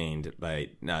entertained by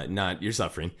not you're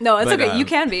suffering. No, it's okay. You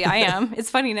can be. I am. It's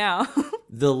funny now.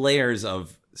 The layers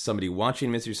of somebody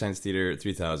watching Mystery Science Theater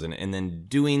 3000 and then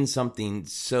doing something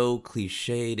so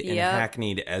cliched and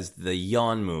hackneyed as the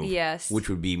yawn move, which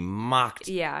would be mocked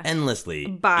endlessly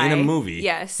in a movie.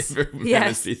 Yes.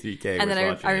 MST3K and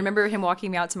then I remember him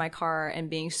walking me out to my car and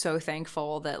being so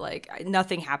thankful that like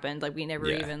nothing happened. Like we never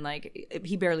even like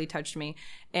he barely touched me.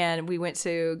 And we went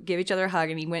to give each other a hug,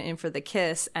 and he went in for the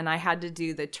kiss, and I had to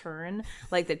do the turn,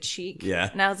 like the cheek. Yeah.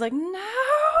 And I was like, no.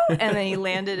 And then he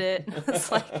landed it.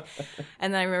 It's like,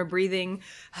 and then I remember breathing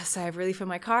a sigh of relief in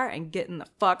my car and getting the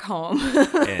fuck home.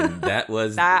 And that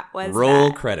was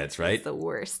roll credits, right? The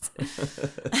worst.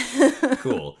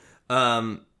 Cool.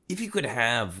 If you could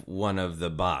have one of the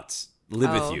bots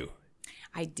live with you.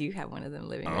 I do have one of them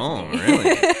living with me. Oh,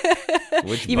 really?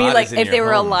 Which you mean like if they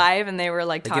were alive and they were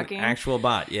like talking? An actual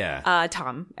bot, yeah.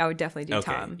 Tom. I would definitely do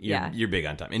Tom. You're big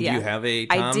on Tom. And do you have a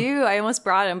Tom? I do. I almost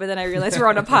brought him, but then I realized we're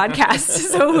on a podcast,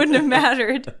 so it wouldn't have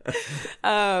mattered.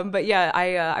 But yeah,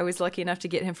 I was lucky enough to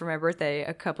get him for my birthday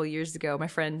a couple years ago. My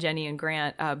friend Jenny and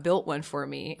Grant built one for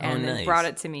me and then brought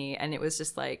it to me, and it was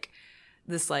just like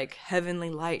this like heavenly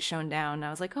light shone down. And I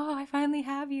was like, oh, I finally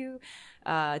have you.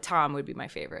 Tom would be my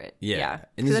favorite. Yeah.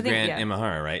 And this is Grant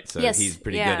Imahara, right? So he's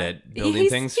pretty good at building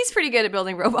things. He's pretty good at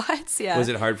building robots. Yeah. Was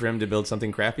it hard for him to build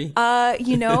something crappy?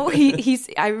 He's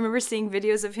I remember seeing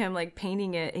videos of him like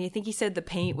painting it, and I think he said the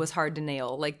paint was hard to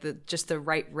nail, like just the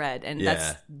right red. And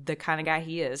that's the kind of guy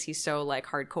he is. He's so like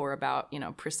hardcore about,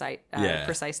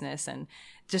 preciseness, and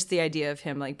just the idea of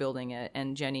him like building it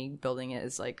and Jenny building it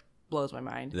is like blows my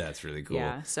mind. That's really cool.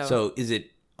 Yeah. So is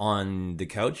it on the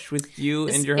couch with you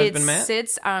and your husband Matt? It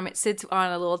sits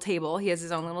on a little table. He has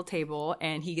his own little table,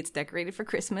 and he gets decorated for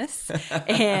Christmas.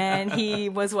 And he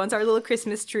was once our little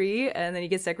Christmas tree, and then he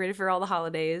gets decorated for all the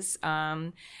holidays.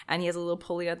 And he has a little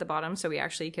pulley at the bottom, so he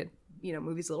actually could,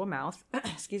 move his little mouth.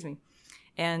 Excuse me.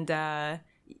 And then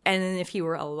if he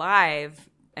were alive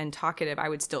and talkative, I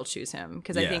would still choose him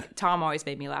because I think Tom always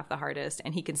made me laugh the hardest,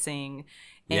 and he can sing.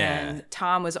 And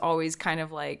Tom was always kind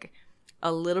of like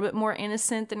a little bit more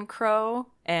innocent than Crow,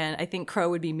 and I think Crow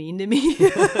would be mean to me.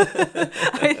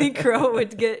 I think Crow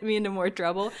would get me into more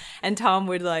trouble, and Tom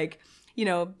would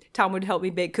Tom would help me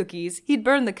bake cookies. He'd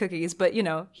burn the cookies, but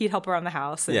he'd help around the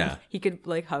house, and he could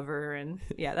like hover, and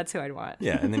that's who I'd want.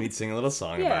 And then he'd sing a little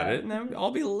song about it, and that would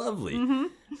all be lovely.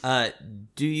 Mm-hmm.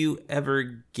 Do you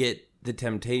ever get the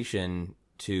temptation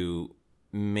to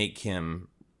make him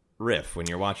riff when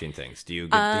you're watching things? Do you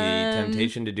get the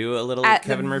temptation to do a little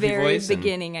Kevin Murphy voice? At the very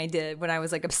beginning, I did, when I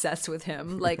was like obsessed with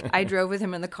him. Like I drove with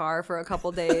him in the car for a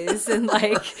couple days, and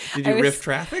like did you riff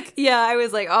traffic? Yeah, I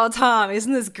was like, oh Tom,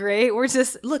 isn't this great? We're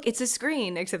just look, it's a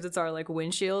screen, except it's our like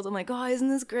windshield. I'm like, oh, isn't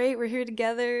this great? We're here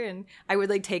together. And I would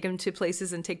like take him to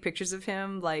places and take pictures of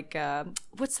him. Like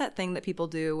what's that thing that people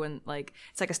do when like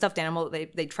it's like a stuffed animal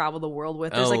that they travel the world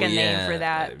with? There's like a name for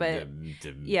that, but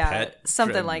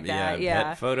something like that.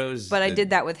 Pet photos. But I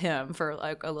did that with him for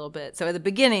like a little bit. So at the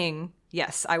beginning,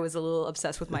 yes, I was a little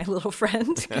obsessed with my little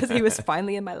friend because he was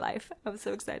finally in my life. I was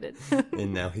so excited.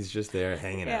 And now he's just there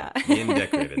hanging out, being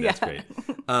decorated. That's great.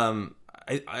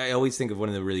 I always think of one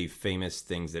of the really famous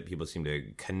things that people seem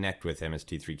to connect with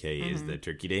MST3K is the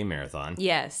Turkey Day Marathon.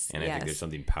 Yes. And I think there's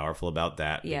something powerful about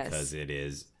that because it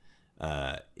is,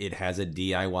 it has a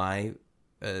DIY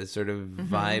sort of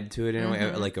vibe to it in a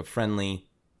way, like a friendly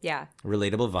Yeah.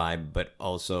 relatable vibe, but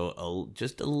also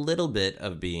just a little bit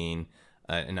of being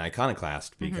an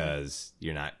iconoclast because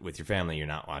you're not with your family, you're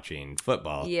not watching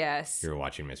football. Yes. You're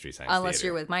watching Mystery Science Unless Theater.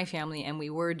 you're with my family, and we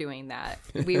were doing that.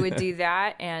 We would do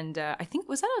that, and I think,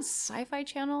 was that on Sci-Fi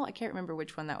Channel? I can't remember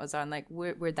which one that was on, like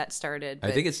where that started.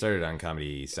 I think it started on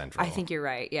Comedy Central. I think you're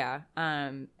right, yeah.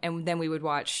 And then we would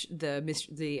watch the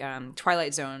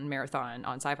Twilight Zone marathon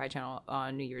on Sci-Fi Channel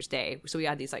on New Year's Day. So we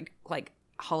had these like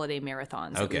holiday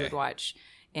marathons that we would watch.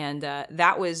 And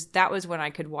that was when I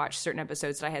could watch certain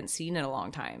episodes that I hadn't seen in a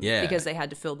long time. Yeah. Because they had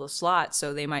to fill those slots,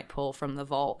 so they might pull from the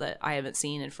vault that I haven't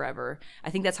seen in forever. I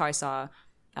think that's how I saw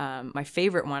my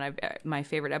favorite one. My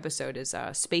favorite episode is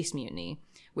Space Mutiny,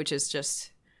 which is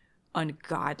just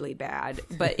ungodly bad,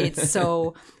 but it's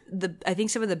so I think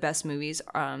some of the best movies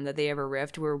that they ever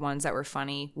riffed were ones that were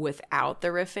funny without the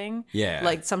riffing. Yeah.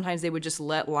 Like sometimes they would just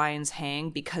let lines hang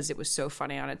because it was so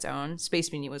funny on its own.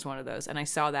 Space Mutiny was one of those, and I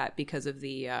saw that because of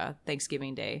the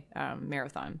Thanksgiving Day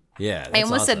marathon. Yeah, I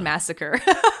almost said awesome. massacre.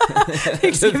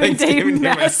 Thanksgiving Day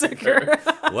massacre.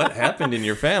 What happened in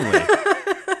your family?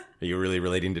 Are you really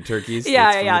relating to turkeys?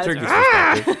 Yeah, It's from yeah, the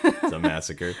turkey's perspective. It's a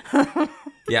massacre.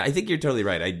 Yeah, I think you're totally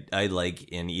right. I like,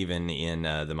 even in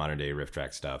the modern day riff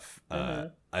track stuff,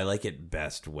 I like it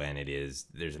best when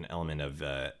there's an element of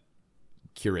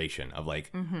curation of like,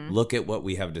 look at what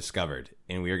we have discovered,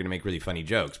 and we are going to make really funny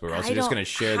jokes, but we're also just going to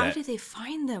share how that. How did they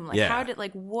find them? Like, Yeah. how did,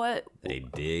 like, what? They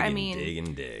dig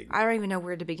and dig. I don't even know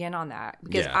where to begin on that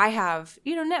because Yeah. I have,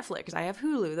 Netflix, I have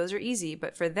Hulu. Those are easy.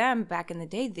 But for them back in the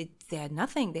day, they had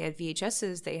nothing. They had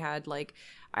VHSs. They had, like,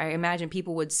 I imagine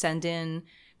people would send in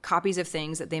copies of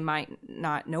things that they might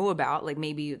not know about. Like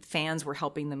maybe fans were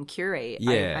helping them curate.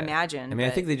 Yeah, I imagine. I mean, I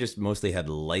think they just mostly had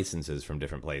licenses from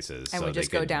different places, And so would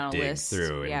just they go could down a dig list.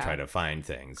 through and Yeah. try to find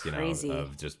things. Crazy.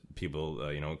 Of just people,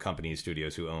 companies,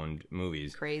 studios who owned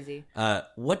movies. crazy.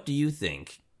 What do you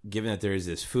think? Given that there is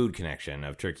this food connection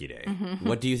of Turkey Day,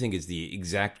 what do you think is the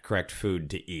exact correct food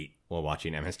to eat while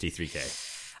watching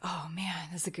MST3K? Oh man,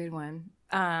 that's a good one.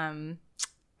 Oh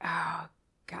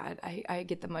God, I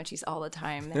get the munchies all the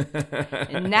time,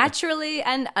 naturally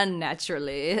and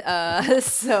unnaturally.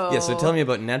 So tell me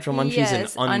about natural munchies and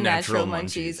unnatural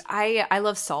munchies. I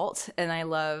love salt, and I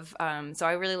love so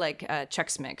I really like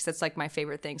Chex Mix. That's like my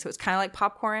favorite thing. So it's kind of like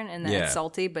popcorn, and then it's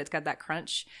salty, but it's got that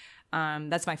crunch.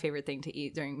 That's my favorite thing to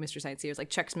eat during Mr. Science Theater, like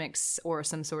Chex Mix or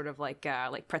some sort of like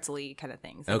pretzel-y kind of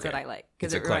things. That's what I like.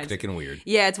 It's eclectic and weird.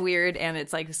 Yeah, it's weird, and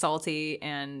it's like salty,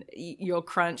 and you'll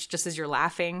crunch just as you're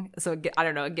laughing. So I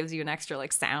don't know, it gives you an extra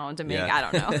like sound to make. Yeah. I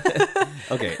don't know.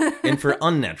 Okay, and for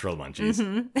unnatural munchies,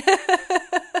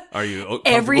 are you comfortable?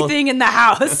 Everything in the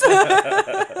house.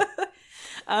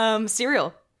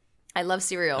 Cereal. I love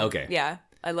cereal. Okay. Yeah.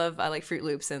 I like Fruit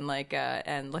Loops and like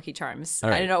and Lucky Charms. All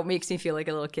right. I don't know, it makes me feel like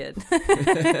a little kid.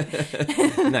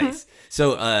 Nice.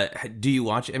 So, do you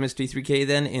watch MST3K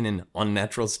then in an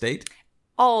unnatural state?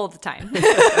 All the time. Is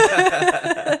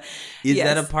Yes.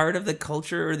 that a part of the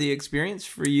culture or the experience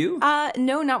for you?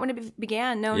 No, not when it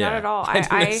began. No, not at all.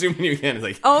 I assume you can. It's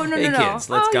like, Oh no, hey, no, kids,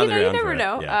 let's gather you around never for it.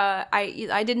 know. Yeah.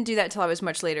 I didn't do that till I was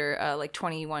much later, like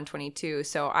 21, 22.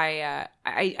 So I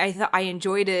thought I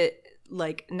enjoyed it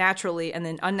like naturally, and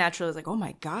then unnaturally, I was like, oh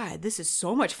my God, this is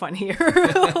so much funnier.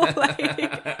 Like,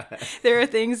 there are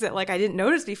things that like I didn't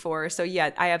notice before. So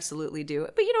yeah, I absolutely do.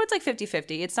 But it's like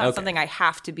 50-50. It's not something I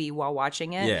have to be while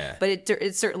watching it. Yeah. But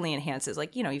it certainly enhances.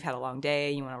 Like, you've had a long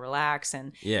day, you want to relax,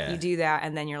 and Yeah. you do that,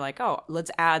 and then you're like, oh,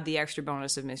 let's add the extra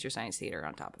bonus of Mr. Science Theater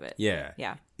on top of it. Yeah.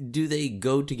 Yeah. Do they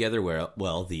go together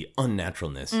well, the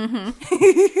unnaturalness.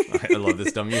 Mm-hmm. I love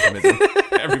this dumb euphemism.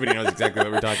 Everybody knows exactly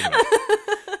what we're talking about.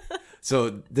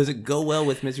 So does it go well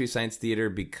with Mystery Science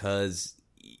Theater because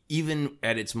even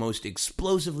at its most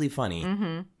explosively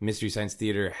funny, Mystery Science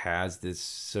Theater has this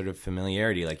sort of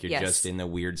familiarity, like you're just in the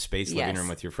weird space living room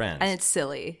with your friends. And it's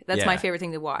silly. That's Yeah. my favorite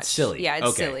thing to watch. Silly. Yeah, it's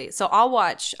Okay. silly. So I'll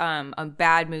watch a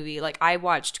bad movie. Like I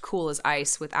watched Cool as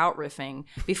Ice without riffing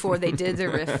before they did the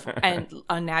riff and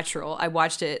unnatural. I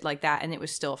watched it like that, and it was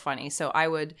still funny. So I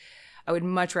would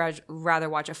much rather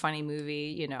watch a funny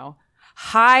movie,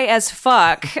 high as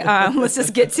fuck. Let's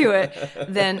just get to it.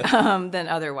 Than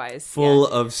otherwise. Full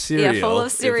of cereal. Yeah, full of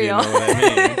cereal. If you know what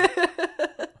I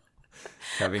mean.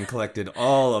 Having collected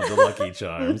all of the Lucky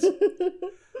Charms.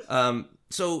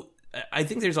 So I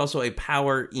think there's also a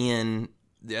power in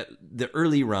the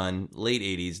early run, late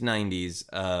 80s, 90s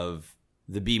of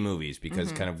the B movies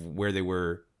because kind of where they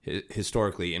were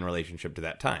historically in relationship to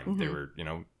that time. They were,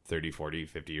 30, 40,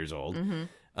 50 years old.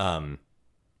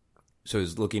 So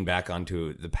as looking back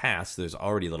onto the past, there's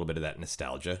already a little bit of that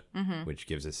nostalgia, which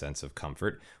gives a sense of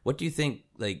comfort. What do you think,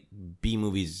 like, B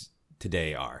movies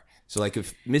today are. So like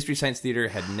if Mystery Science Theater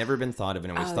had never been thought of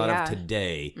and it was thought of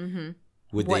today,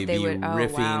 would What they they be would-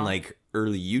 riffing like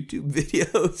early YouTube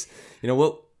videos? You know,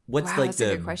 what's Wow, like that's a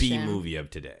the good B question. movie of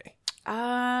today?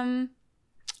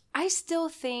 I still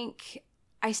think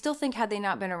had they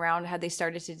not been around, had they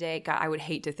started today, God, I would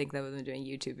hate to think that they've been doing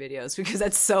YouTube videos because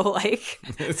that's so like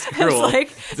It's cruel.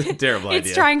 like It's a terrible idea.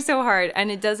 It's trying so hard, and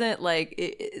it doesn't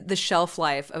like the shelf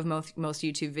life of most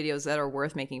YouTube videos that are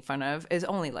worth making fun of is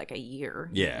only like a year.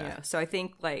 Yeah. you know? So I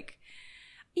think like.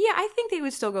 Yeah, I think they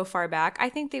would still go far back. I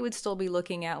think they would still be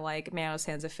looking at like Man of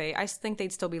Hands of Fate. I think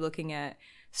they'd still be looking at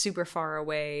super far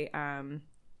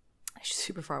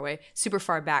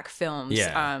back films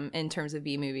in terms of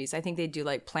B movies. I think they'd do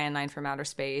like Plan 9 from Outer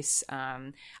Space.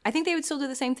 I think they would still do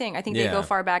the same thing. I think they go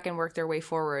far back and work their way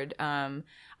forward.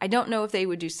 I don't know if they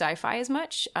would do sci-fi as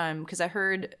much because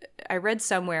I read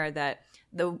somewhere that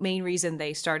the main reason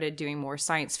they started doing more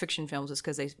science fiction films is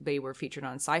because they were featured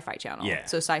on Sci-Fi Channel. Yeah.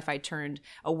 So Sci-Fi turned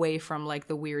away from like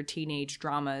the weird teenage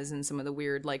dramas and some of the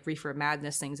weird like Reefer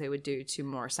Madness things they would do to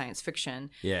more science fiction.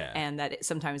 Yeah. And that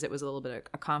sometimes it was a little bit of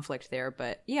a conflict there,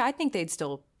 but yeah, I think they'd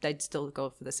still go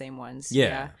for the same ones.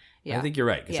 Yeah. Yeah. I think you're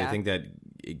right because I Yeah. think that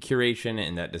curation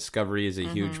and that discovery is a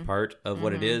huge part of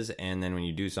what it is. And then when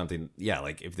you do something,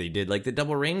 like if they did like the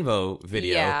Double Rainbow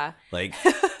video, Yeah. like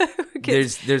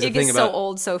there's a it thing gets about so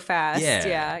old so fast.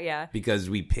 Yeah. Yeah. because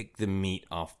we pick the meat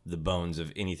off the bones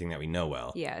of anything that we know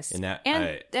well. Yes, and that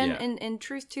in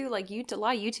truth too, like a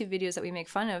lot of YouTube videos that we make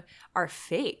fun of are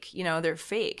fake. You know, they're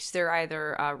faked. They're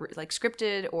either like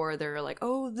scripted or they're like,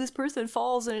 oh, this person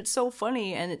falls and it's so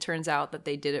funny, and it turns out that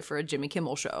they did it for a Jimmy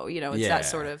Kimmel show. You know, it's that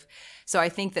sort of. So I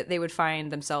think that they would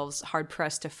find themselves hard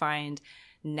pressed to find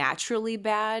naturally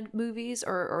bad movies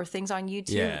or things on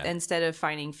YouTube instead of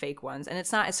finding fake ones. And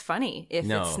it's not as funny if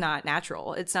it's not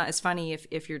natural. It's not as funny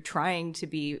if you're trying to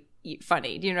be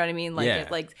funny. Do you know what I mean? Like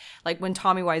like when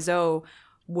Tommy Wiseau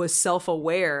was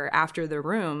self-aware after The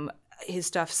Room, his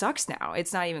stuff sucks now.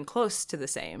 It's not even close to the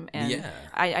same. And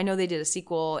I know they did a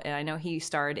sequel, and I know he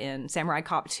starred in Samurai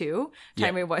Cop 2.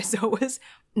 Tommy Wiseau was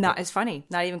not as funny,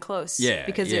 not even close. Yeah,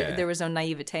 because there was no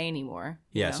naivete anymore.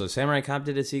 Yeah, you know? So Samurai Cop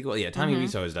did a sequel. Yeah, Tommy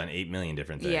Wiseau has done 8 million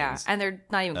different things. Yeah, and they're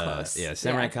not even close.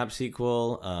 Samurai Cop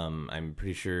sequel. I'm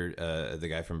pretty sure the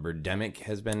guy from Birdemic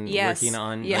has been working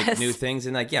on like new things.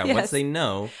 And like, once they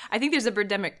know. I think there's a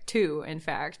Birdemic 2, in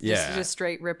fact. Yeah. Just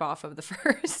straight rip off of the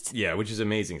first. Yeah, which is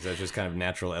amazing because that's just kind of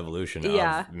natural evolution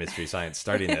of Mystery Science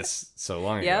starting this so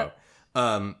long ago.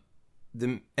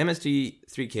 The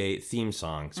MST3K theme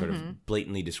song sort of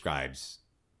blatantly describes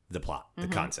the plot, the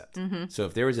concept. So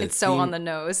if there was it's so on the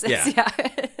nose.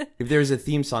 If there was a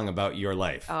theme song about your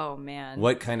life, oh man,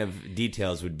 what kind of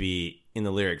details would be in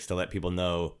the lyrics to let people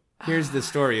know, here's the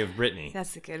story of Brittany?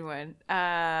 That's a good one.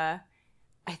 I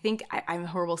think I'm a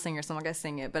horrible singer, so I'm not gonna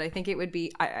sing it, but I think it would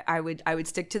be I would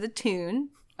stick to the tune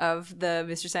of the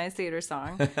Mr. Science Theater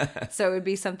song. So it would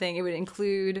be something, it would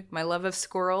include my love of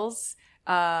squirrels.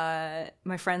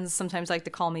 My friends sometimes like to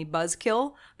call me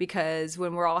Buzzkill because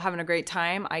when we're all having a great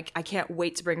time, I can't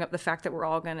wait to bring up the fact that we're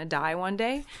all gonna die one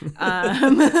day.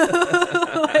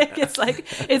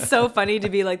 It's so funny to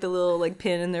be like the little like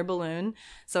pin in their balloon.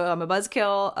 So I'm a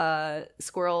Buzzkill.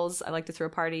 Squirrels, I like to throw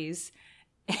parties.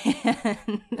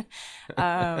 And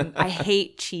I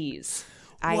hate cheese.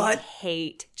 I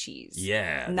hate cheese.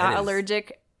 Yeah. Not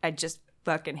allergic. I just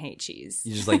fucking hate cheese.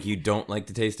 You just like, you don't like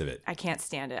the taste of it. I can't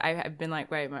stand it. I've been like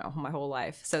my whole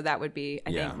life. So that would be,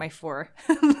 I think, my four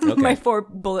my 4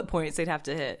 bullet points they'd have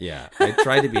to hit. Yeah. I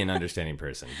try to be an understanding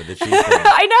person, but the cheese thing,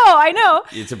 I know.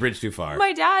 it's a bridge too far.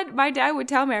 My dad would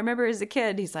tell me, I remember as a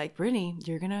kid, he's like, Brittany,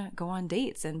 you're gonna go on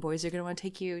dates and boys are gonna want to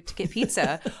take you to get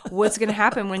pizza. What's gonna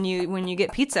happen when you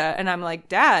get pizza? And I'm like,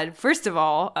 Dad, first of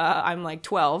all, I'm like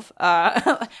 12.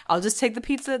 I'll just take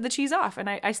the cheese off. And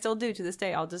I still do to this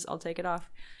day. I'll take it off.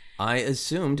 I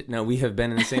assumed, now we have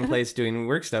been in the same place doing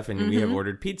work stuff and we have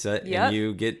ordered pizza and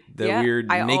you get the weird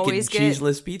naked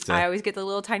cheeseless pizza. I always get the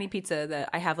little tiny pizza that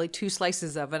I have like 2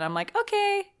 slices of and I'm like,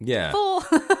 okay, yeah, full.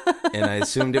 And I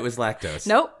assumed it was lactose.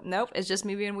 Nope, it's just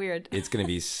me being weird. It's going to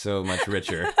be so much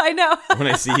richer. I know. When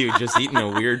I see you just eating a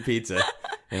weird pizza.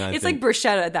 And it's like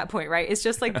bruschetta at that point, right? It's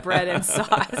just like bread and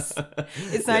sauce.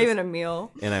 It's not even a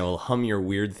meal. And I will hum your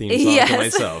weird theme song to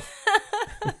myself.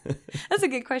 That's a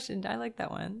good question. I like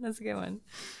that one. That's a good one.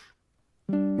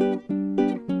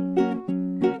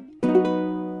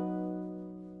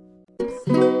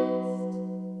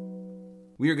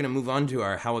 We are going to move on to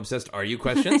our How Obsessed Are You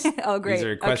questions. Oh, great. These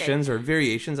are questions or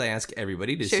variations I ask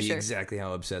everybody to see Sure. exactly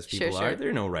how obsessed people Sure. are. There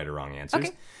are no right or wrong answers.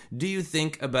 Okay. Do you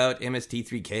think about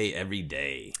MST3K every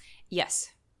day?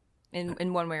 Yes.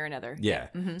 in one way or another. Yeah.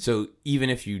 So even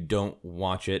if you don't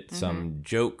watch it, some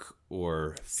joke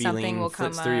or feeling Something will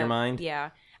flits come through your up. mind. Yeah.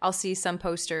 I'll see some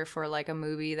poster for like a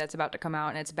movie that's about to come out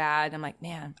and it's bad. I'm like,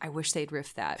 man, I wish they'd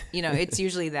riff that. You know, it's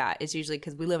usually that. It's usually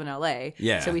because we live in LA.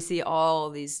 Yeah. So we see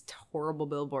all these horrible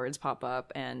billboards pop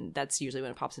up. And that's usually when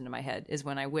it pops into my head, is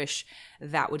when I wish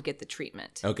that would get the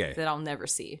treatment. Okay. That I'll never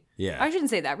see. Yeah. I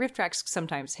shouldn't say that. Riff Tracks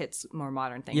sometimes hits more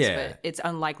modern things. Yeah. But it's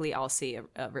unlikely I'll see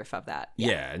a riff of that.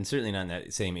 Yeah, and certainly not in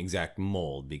that same exact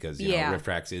mold, because you know, Riff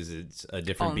Tracks it's a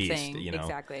different Own beast. thing. You know,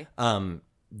 Exactly.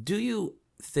 Do you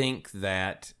think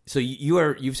that? So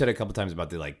you've said a couple times about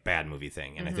the like bad movie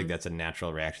thing, and I think that's a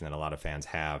natural reaction that a lot of fans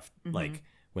have, like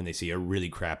when they see a really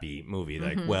crappy movie,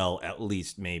 like, well, at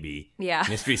least maybe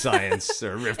Mystery Science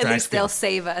or Riff Tracks. At least they'll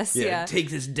save us. Yeah. Take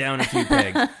this down a few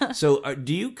pegs. So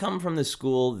do you come from the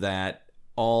school that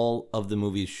all of the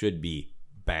movies should be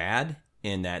bad,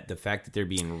 and that the fact that they're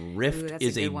being riffed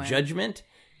is a judgment?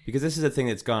 Because this is a thing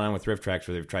that's gone on with Riff Tracks,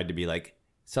 where they've tried to be like,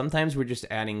 sometimes we're just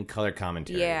adding color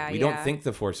commentary. We don't think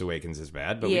The Force Awakens is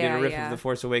bad, but we did a riff of The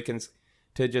Force Awakens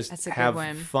to just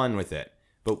have fun with it.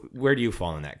 But where do you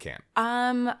fall in that camp?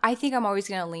 I think I'm always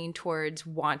going to lean towards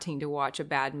wanting to watch a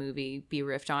bad movie be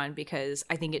riffed on, because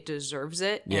I think it deserves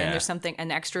it. And there's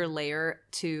an extra layer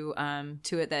to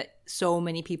it, that so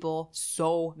many people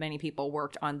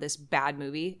worked on this bad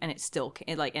movie, and it still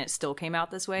came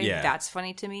out this way. Yeah. That's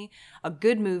funny to me. A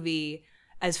good movie,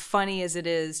 as funny as it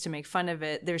is to make fun of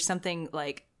it, there's something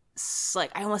like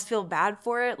I almost feel bad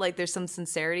for it. Like there's some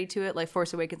sincerity to it. Like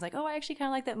Force Awakens, like, oh, I actually kind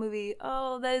of like that movie.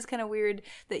 Oh, that is kind of weird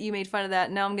that you made fun of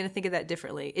that. Now I'm going to think of that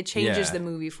differently. It changes the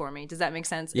movie for me. Does that make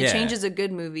sense? It changes a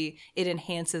good movie. It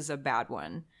enhances a bad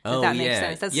one. Does that make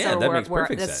sense? That's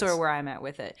sort of where I'm at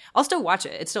with it. I'll still watch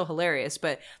it. It's still hilarious,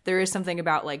 but there is something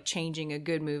about like changing a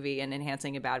good movie and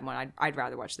enhancing a bad one. I'd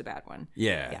rather watch the bad one.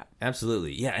 Yeah,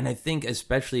 absolutely. Yeah, and I think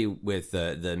especially with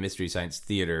the Mystery Science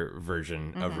Theater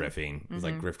version of riffing,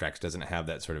 like Riff Tracks doesn't have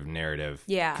that sort of narrative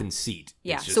conceit.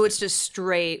 Yeah, so it's just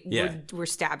straight, we're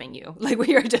stabbing you. Like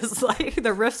we are just like,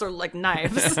 the riffs are like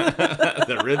knives.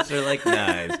 The riffs are like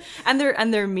knives.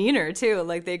 And they're meaner too.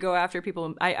 Like they go after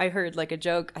people. I heard like a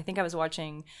joke. I think I was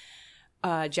watching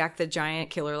Jack the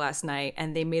Giant Killer last night,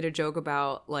 and they made a joke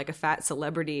about like a fat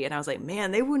celebrity, and I was like,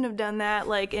 man, they wouldn't have done that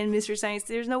like in Mystery Science.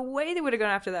 There's no way they would have gone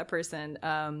after that person.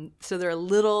 So they're a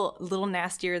little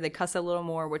nastier. They cuss a little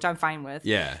more, which I'm fine with.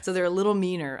 Yeah. So they're a little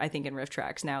meaner, I think, in Riff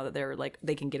Tracks now that they're like,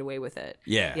 they can get away with it.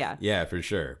 Yeah, for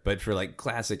sure. But for like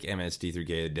classic MST3K,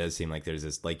 it does seem like there's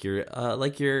this like your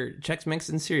Chex Mix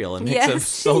and cereal, a mix of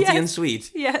salty and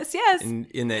sweet. Yes. And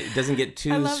in that it doesn't get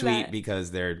too sweet because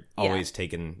they're always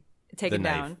taken the down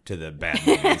knife to the bad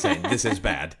movie and saying, this is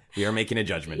bad. We are making a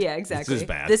judgment. Yeah, exactly.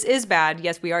 This is bad.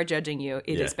 Yes, we are judging you.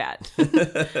 It is bad.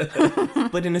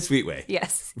 But in a sweet way.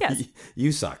 Yes.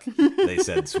 You suck, they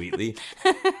said sweetly.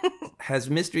 Has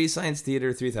Mystery Science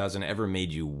Theater 3000 ever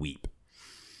made you weep?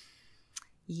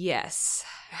 Yes.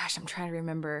 Gosh, I'm trying to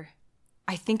remember.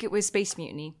 I think it was Space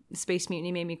Mutiny. Space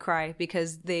Mutiny made me cry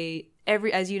because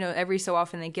every so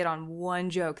often they get on one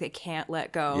joke they can't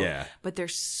let go. Yeah. But they're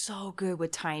so good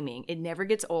with timing. It never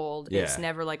gets old. Yeah. It's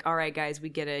never like, all right, guys, we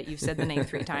get it. You've said the name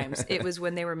 3 times. It was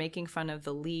when they were making fun of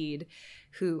the lead,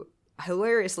 who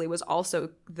hilariously was also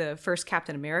the first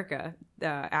Captain America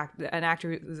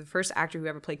the first actor who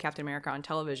ever played Captain America on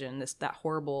television, that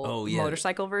horrible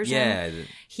motorcycle version. Yeah.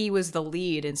 He was the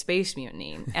lead in Space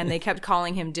Mutiny, and they kept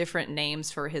calling him different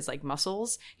names for his like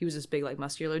muscles. He was this big like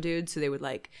muscular dude, so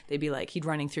they'd be like, he'd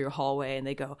running through a hallway and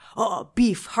they go, oh,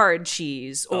 beef hard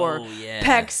cheese, or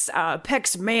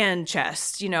Pecs man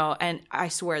chest, and I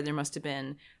swear there must have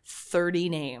been 30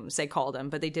 names they called him,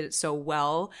 but they did it so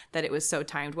well that it was so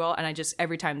timed well, and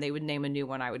every time they would name a new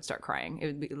one, I would start crying. It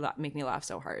would make me laugh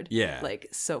so hard. Yeah, like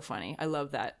so funny. I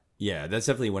love that. Yeah, that's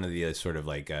definitely one of the sort of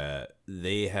like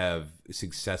they have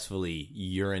successfully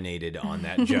urinated on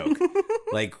that joke.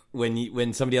 Like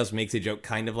when somebody else makes a joke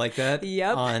kind of like that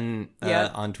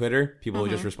on Twitter, people will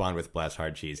just respond with blast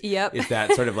hard cheese. It's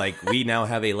that sort of like, we now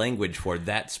have a language for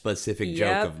that specific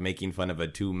joke of making fun of a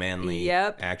too manly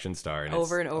action star. And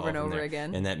over and over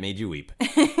again. And that made you weep.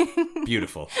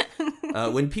 Beautiful.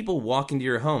 When people walk into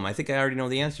your home, I think I already know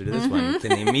the answer to this one. Can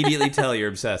they immediately tell you're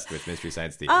obsessed with Mystery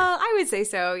Science Theater? I would say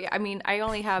so. Yeah. I mean, I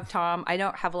only have Tom. I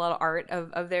don't have a lot of art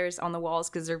of theirs on the walls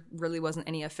because there really wasn't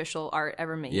any official art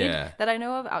ever made that I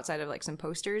know of outside of like some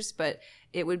posters. But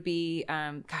it would be,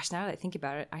 gosh, now that I think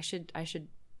about it, I should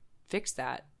fix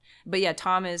that. But yeah,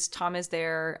 Tom is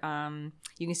there.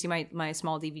 You can see my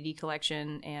small DVD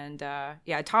collection, and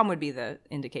Tom would be the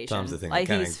indication. Tom's the thing that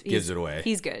kind of gives it away.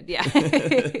 He's good. Yeah,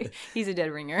 he's a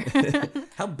dead ringer.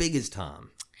 How big is Tom?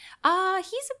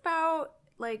 He's about,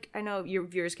 like, I know your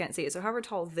viewers can't see it, so however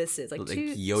tall this is, like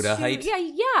Yoda height?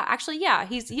 Yeah, actually, yeah,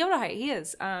 he's Yoda height. He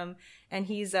is. And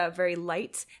he's very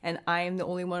light, and I am the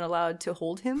only one allowed to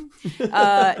hold him.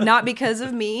 Not because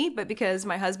of me, but because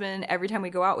my husband, every time we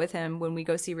go out with him, when we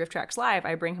go see Riff Tracks live,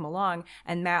 I bring him along,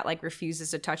 and Matt, like,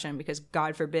 refuses to touch him because,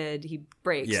 God forbid, he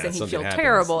breaks, and he'd feel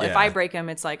terrible. Yeah. If I break him,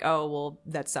 it's like, oh, well,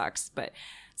 that sucks. But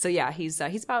so yeah, he's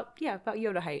about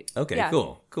Yoda height. Okay, yeah.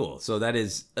 cool. So that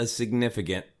is a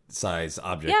significant size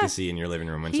object to see in your living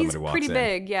room when somebody walks in. He's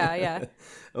pretty big, yeah.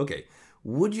 Okay.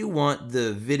 Would you want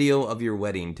the video of your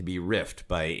wedding to be riffed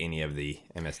by any of the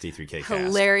MST3K cast?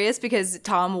 Hilarious, because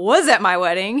Tom was at my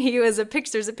wedding. There's a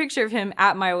picture of him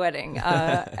at my wedding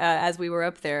as we were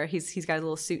up there. He's got a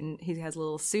little suit, and he has a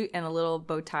little suit and a little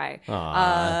bow tie.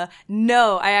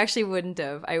 No, I actually wouldn't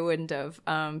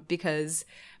have. Because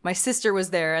my sister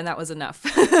was there, and that was enough.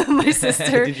 My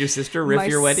sister. Did your sister riff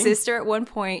your wedding? My sister, at one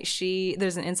point,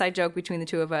 there's an inside joke between the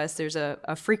two of us. There's a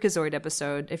Freakazoid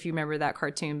episode, if you remember that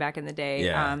cartoon back in the day,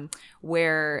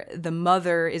 where the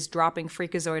mother is dropping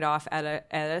Freakazoid off at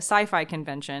a sci-fi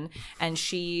convention, and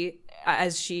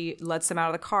as she lets them out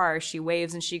of the car, she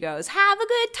waves and she goes, "Have a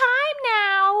good time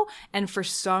now." And for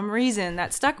some reason,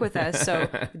 that stuck with us. So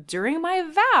during my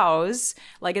vows,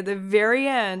 like at the very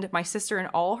end, my sister and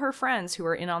all her friends who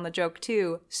are in on the joke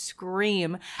too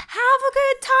scream, "Have a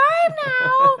good time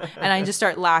now." And I just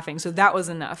start laughing. So that was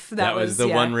enough. That was the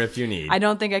one riff you need. I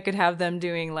don't think I could have them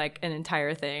doing like an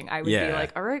entire thing. I would be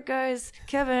like, "All right, guys,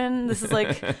 Kevin, this is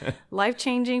like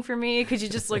life-changing for me. Could you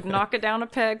just like knock it down a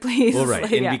peg, please?" Well, right.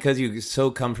 Like, and because you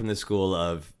so come from the school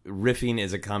of riffing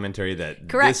is a commentary that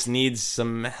this needs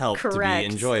some help to be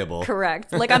enjoyable.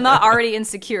 Correct. Like, I'm not already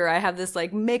insecure. I have this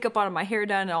like makeup on and my hair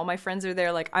done and all my friends are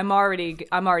there. Like, I'm already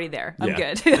there. I'm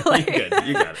good. Like,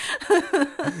 you got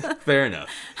it. Fair enough.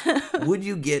 Would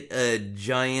you get a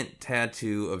giant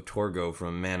tattoo of Torgo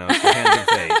from Manos, the Hands of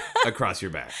Fate, across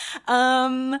your back?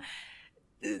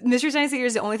 Mystery Science Theater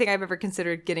is the only thing I've ever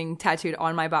considered getting tattooed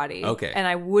on my body. Okay. And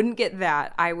I wouldn't get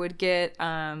that. I would get,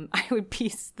 I would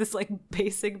be this like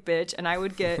basic bitch, and I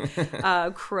would get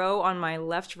Crow on my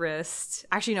left wrist.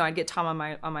 Actually, no, I'd get Tom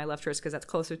on my left wrist because that's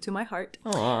closer to my heart.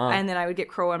 Aww. And then I would get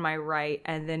Crow on my right,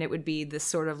 and then it would be this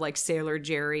sort of like Sailor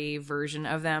Jerry version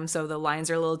of them. So the lines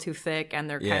are a little too thick, and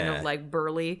they're kind of like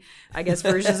burly, I guess,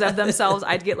 versions of themselves.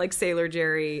 I'd get like Sailor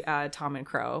Jerry, Tom and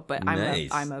Crow, but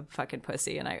I'm a fucking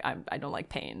pussy, and I don't like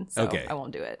pain, so I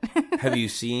won't do it. Have you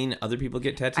seen other people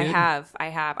get tattooed? I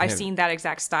have. I've seen that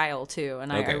exact style too,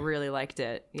 and I really liked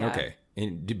it. Yeah. Okay.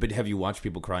 But have you watched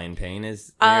people cry in pain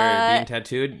as they're being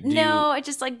tattooed? I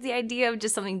just like the idea of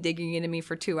just something digging into me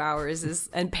for 2 hours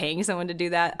and paying someone to do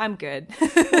that. I'm good.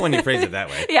 When you phrase it that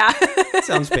way. Yeah.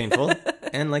 Sounds painful.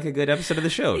 And like a good episode of the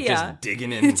show. Yeah. Just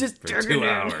digging in for 2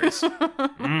 hours.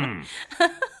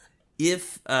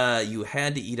 If you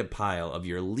had to eat a pile of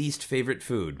your least favorite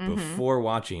food before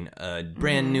watching a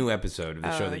brand new episode of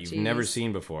the show that you've never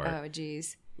seen before,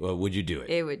 well, would you do it?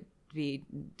 It would be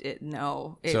it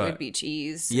would be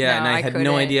cheese. Yeah, and I had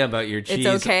no idea about your cheese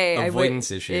avoidance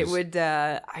issues. It would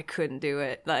I couldn't do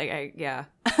it. Like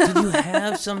Did you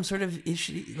have some sort of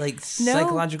issue, like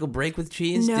psychological break with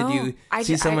cheese? No, Did you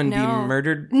see someone be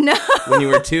murdered when you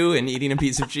were 2 and eating a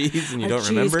piece of cheese and you don't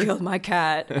remember? Cheese killed my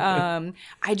cat.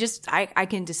 I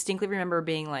can distinctly remember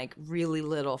being like really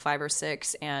little, 5 or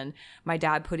 6, and my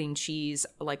dad putting cheese,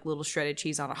 like little shredded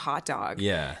cheese, on a hot dog.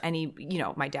 Yeah. And he,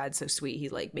 my dad's so sweet. He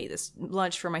like made this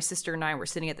lunch for my sister and I. We're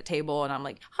sitting at the table, and I'm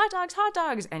like, hot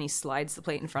dogs, and he slides the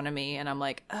plate in front of me, and I'm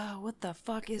like, oh, what the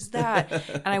fuck is that?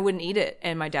 And I wouldn't eat it.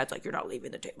 And my dad's like, you're not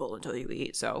leaving the table until you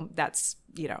eat. So that's,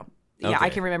 I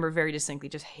can remember very distinctly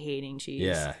just hating cheese.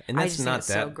 Yeah, and that's not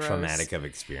that traumatic of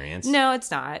experience. No, it's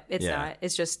not. It's not.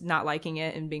 It's just not liking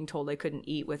it and being told I couldn't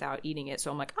eat without eating it. So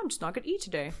I'm like, I'm just not going to eat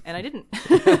today. And I didn't.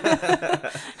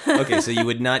 Okay, so you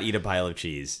would not eat a pile of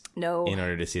cheese in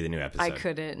order to see the new episode? I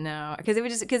couldn't, no.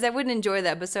 Because I wouldn't enjoy the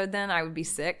episode then. I would be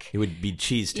sick. It would be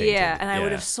cheese tainted. Yeah, and I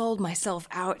would have sold myself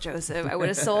out, Joseph. I would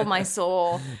have sold my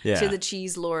soul to the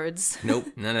cheese lords. Nope,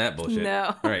 none of that bullshit.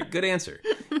 No. All right, good answer.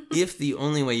 If the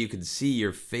only way you could see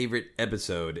your favorite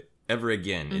episode ever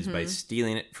again is by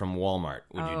stealing it from Walmart,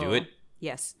 would you do it?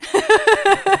 Yes.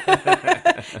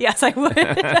 Yes, I would.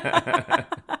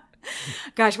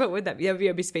 Gosh, what would that be? That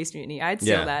would be Space Mutiny. I'd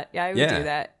steal that. Yeah, I would do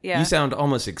that. Yeah. You sound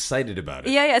almost excited about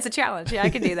it. Yeah, it's a challenge. Yeah, I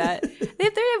could do that. If they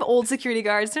have old security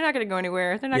guards, they're not going to go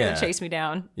anywhere. They're not going to chase me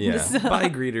down. Yeah. So, bye,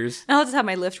 greeters. I'll just have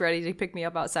my Lyft ready to pick me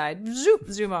up outside.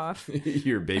 Zoom off.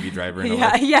 Your baby driver in a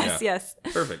Lyft. Lyft. Yes.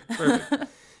 Perfect.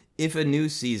 If a new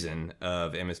season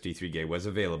of MSD3 was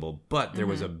available, but there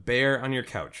was a bear on your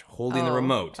couch holding the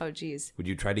remote, geez, would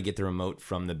you try to get the remote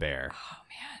from the bear? Oh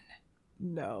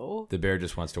man, no. The bear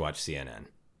just wants to watch CNN.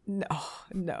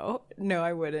 No,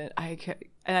 I wouldn't.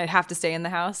 And I'd have to stay in the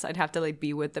house. I'd have to like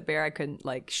be with the bear. I couldn't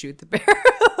like shoot the bear.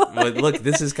 Well, look,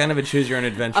 this is kind of a choose your own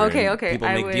adventure. Okay. People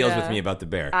make deals with me about the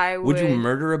bear. Would you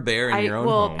murder a bear in your own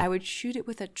home? I would shoot it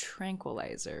with a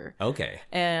tranquilizer. Okay.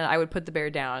 And I would put the bear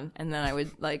down, and then I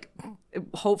would like,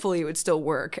 hopefully it would still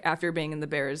work after being in the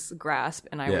bear's grasp,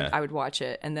 and I would watch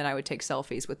it, and then I would take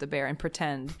selfies with the bear and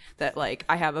pretend that like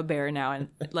I have a bear now, and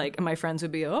like my friends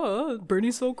would be, oh,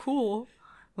 Bernie's so cool.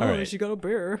 Oh, right. She got a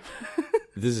bear.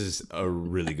 This is a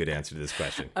really good answer to this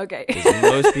question. Okay.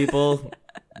 Most people,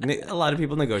 a lot of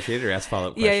people negotiate or ask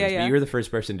follow-up questions, but you're the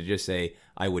first person to just say,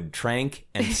 I would trank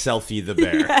and selfie the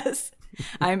bear. Yes.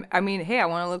 I mean, hey, I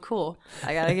want to look cool.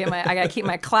 I gotta keep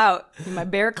my clout, my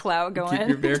bear clout going. Keep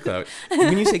your bear clout.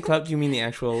 When you say clout, do you mean the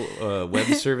actual web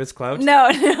service clout? No.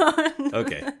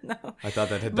 Okay. No. I thought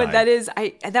that had died.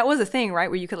 But that was a thing, right?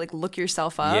 Where you could like look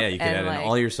yourself up. Yeah, you could add in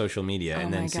all your social media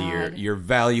and then see your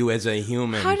value as a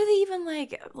human. How do they even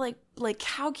like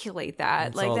calculate that?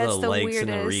 It's like all that's the the likes weirdest.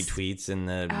 and the retweets and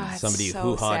the somebody so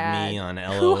hoo-hawed sad. me on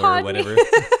Ello or whatever.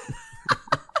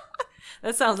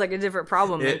 That sounds like a different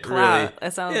problem than clout.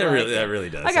 That sounds that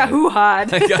really does. I got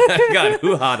hoo-hawed. I got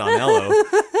hoo-hawed on Ello.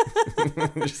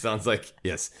 Which sounds like,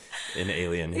 yes, an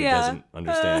alien who doesn't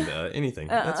understand anything.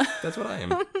 That's what I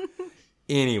am.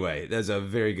 Anyway, that's a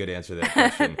very good answer to that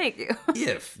question. Thank you.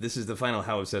 If, this is the final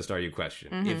how obsessed are you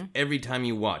question, if every time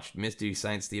you watched Mystery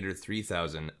Science Theater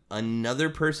 3000, another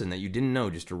person that you didn't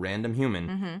know, just a random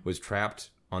human, was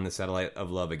trapped on the satellite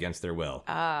of love against their will,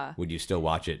 would you still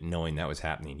watch it knowing that was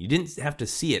happening? You didn't have to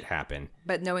see it happen.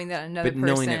 But knowing that another person...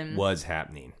 knowing it was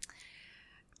happening.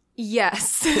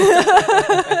 Yes.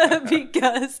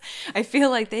 Because I feel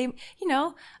like they,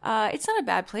 it's not a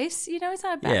bad place. It's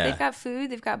not bad. Yeah. They've got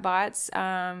food. They've got bots.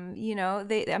 I'm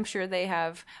sure they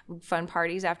have fun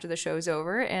parties after the show's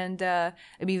over. And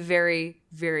it'd be very,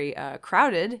 very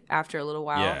crowded after a little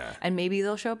while. Yeah. And maybe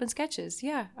they'll show up in sketches.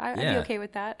 Yeah. I'd be okay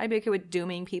with that. I'd be okay with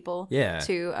dooming people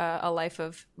to a life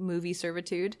of movie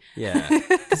servitude. Yeah.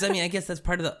 Because, I guess that's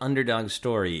part of the underdog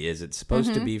story is it's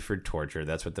supposed to be for torture.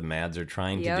 That's what the Mads are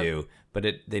trying to do. But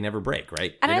they never break,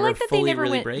 right? And I like that they never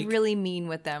went really mean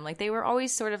with them. Like, they were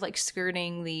always sort of like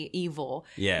skirting the evil.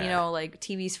 Yeah. Like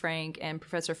TV's Frank and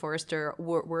Professor Forrester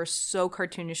were so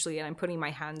cartoonishly, and I'm putting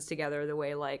my hands together the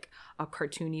way like a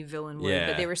cartoony villain would. Yeah.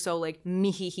 But they were so like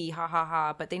me hee hee ha ha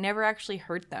ha. But they never actually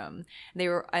hurt them. They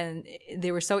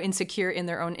were so insecure in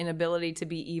their own inability to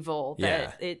be evil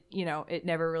that it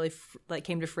never really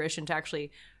came to fruition to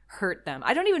actually hurt them.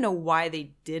 I don't even know why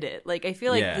they did it. Like, I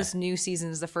feel like this new season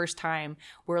is the first time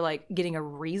we're like getting a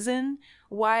reason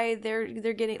why they're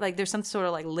getting, like, there's some sort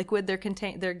of like liquid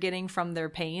they're getting from their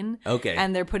pain. Okay.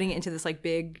 And they're putting it into this like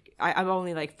big, I'm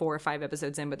only like 4 or 5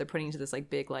 episodes in, but they're putting it into this like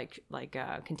big like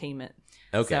containment.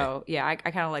 Okay. So yeah, I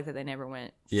kind of like that they never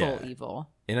went full evil.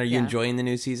 And are you enjoying the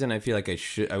new season? I feel like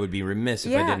I would be remiss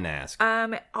if I didn't ask.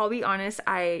 I'll be honest,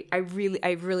 I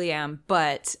really am,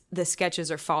 but the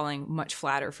sketches are falling much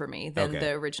flatter for me than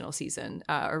the original seasons.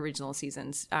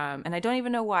 And I don't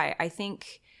even know why. I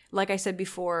think, like I said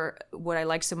before, what I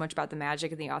like so much about the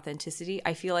magic and the authenticity,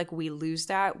 I feel like we lose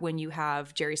that when you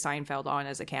have Jerry Seinfeld on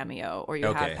as a cameo, or you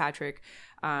have Patrick,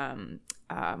 my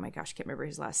gosh, I can't remember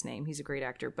his last name. He's a great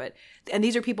actor, and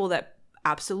these are people that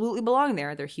absolutely belong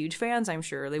there. They're huge fans, I'm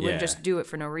sure. They wouldn't just do it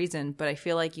for no reason, but I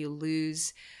feel like you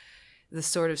lose the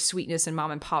sort of sweetness and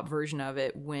mom and pop version of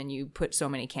it when you put so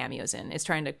many cameos in. It's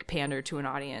trying to pander to an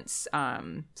audience.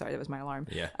 Sorry, that was my alarm.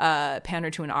 Yeah. Pander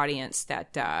to an audience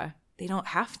that they don't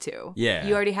have to. Yeah.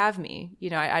 You already have me.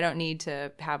 I don't need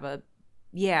to have a...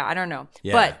 Yeah, I don't know.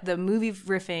 Yeah. But the movie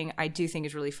riffing, I do think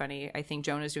is really funny. I think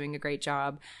Jonah's doing a great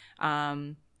job.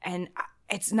 And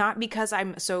it's not because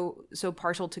I'm so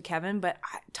partial to Kevin, but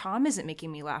Tom isn't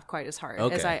making me laugh quite as hard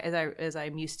as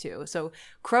I'm used to. So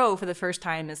Crow, for the first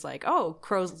time, is like, oh,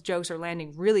 Crow's jokes are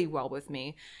landing really well with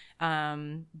me.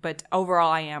 But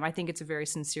overall, I think it's a very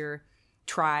sincere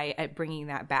try at bringing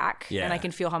that back, and I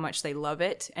can feel how much they love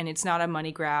it, and it's not a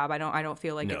money grab. I don't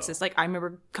feel like it's just like, I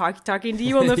remember talking to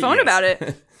you on the phone about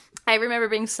it. I remember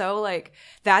being so like,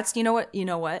 that's, you know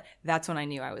what, that's when I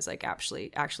knew I was like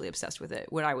actually obsessed with it,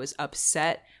 when I was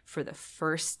upset for the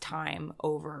first time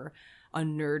over a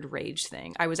nerd rage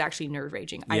thing. I was actually nerd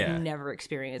raging. I've never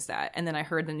experienced that. And then I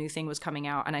heard the new thing was coming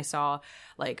out, and I saw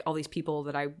like all these people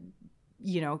that I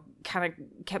kind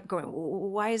of kept going,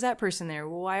 why is that person there?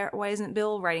 Why isn't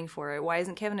Bill writing for it? Why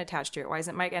isn't Kevin attached to it? Why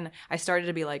isn't Mike? And I started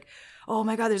to be like, oh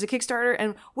my God, there's a Kickstarter,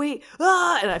 and wait,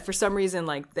 and for some reason,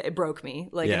 like, it broke me.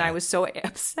 Like, and I was so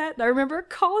upset. And I remember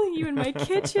calling you in my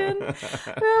kitchen.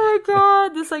 Oh my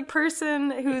God, this like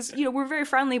person who's, we're very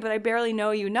friendly, but I barely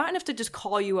know you. Not enough to just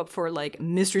call you up for like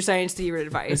Mystery Science Theater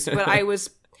advice, but I was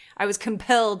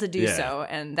compelled to do so,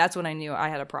 and that's when I knew I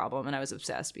had a problem, and I was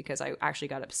obsessed because I actually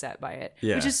got upset by it,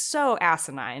 which is so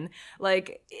asinine.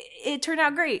 Like, it turned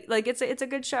out great. Like, it's a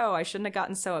good show. I shouldn't have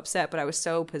gotten so upset, but I was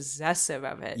so possessive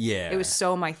of it. Yeah. It was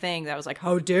so my thing that I was like,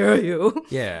 how dare you?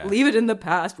 Yeah. Leave it in the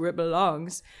past where it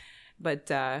belongs. But,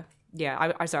 I'm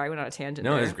sorry, I went on a tangent.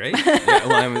 No, there. it was great. Yeah,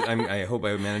 well, I hope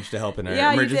I managed to help in our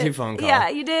emergency phone call. Yeah,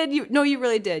 you did. You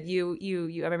really did. You.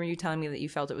 I remember you telling me that you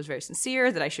felt it was very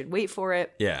sincere, that I should wait for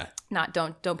it. Yeah. Not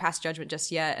don't pass judgment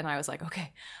just yet. And I was like,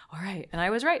 okay, all right. And I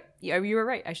was right. You were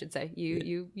right. I should say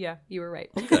you were right.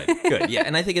 Good. Yeah,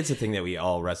 and I think it's a thing that we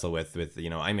all wrestle with.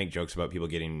 I make jokes about people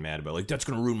getting mad about like that's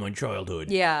going to ruin my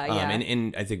childhood. Yeah.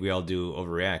 And I think we all do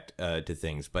overreact to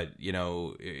things. But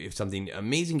if something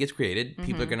amazing gets created,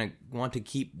 people are going to want to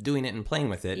keep doing it and playing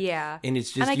with it. Yeah. And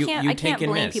it's just and I can't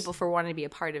blame miss. people for wanting to be a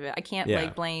part of it. I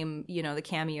can't blame the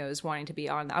cameos wanting to be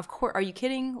on. Of course, are you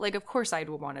kidding? Like, of course I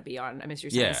would want to be on a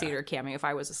Mystery Science Theater cameo if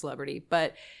I was a celebrity,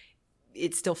 but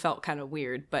it still felt kind of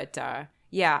weird. But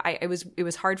it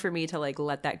was hard for me to like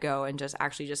let that go and just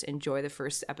enjoy the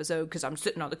first episode, because I'm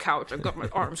sitting on the couch, I've got my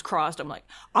arms crossed, I'm like,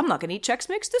 I'm not gonna eat Chex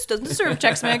Mix, this doesn't deserve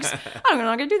Chex Mix, I'm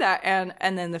not gonna do that.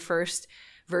 And then the first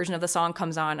version of the song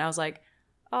comes on, I was like,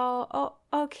 oh,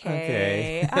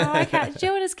 okay.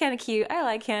 Jonah's kind of cute. I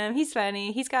like him. He's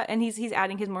funny. He's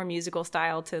adding his more musical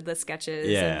style to the sketches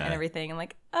and everything. I'm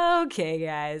like, okay,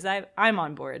 guys, I'm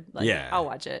on board. Like, I'll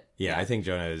watch it. Yeah, I think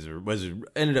Jonah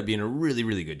ended up being a really,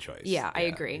 really good choice. Yeah, I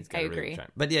agree.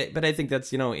 But I think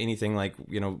that's anything like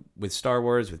with Star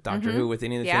Wars, with Doctor Who, with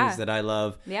any of the things that I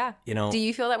love. Yeah. Do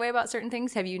you feel that way about certain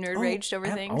things? Have you nerd raged over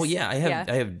things? Oh yeah, I have.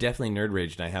 I have definitely nerd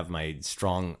raged, and I have my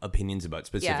strong opinions about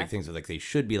specific things. Like they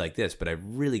should be like this, but I've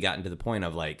really gotten to the point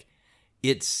of like,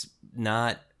 it's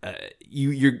not.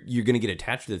 You're going to get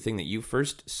attached to the thing that you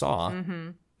first saw.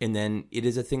 And then it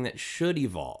is a thing that should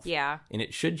evolve. Yeah. And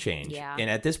it should change. Yeah. And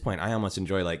at this point, I almost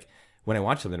enjoy, like, when I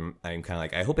watch something, I'm kind of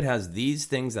like, I hope it has these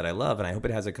things that I love, and I hope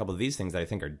it has a couple of these things that I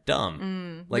think are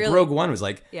dumb. Like, really? Rogue One was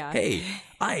like, hey,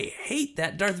 I hate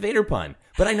that Darth Vader pun,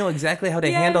 but I know exactly how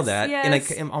to handle that. And I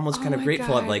am almost kind of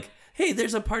grateful of, like, hey,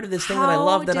 there's a part of this thing that I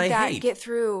love that I hate. How did that get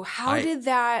through? How did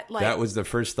that, like... That was the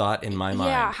first thought in my mind.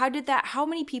 Yeah, how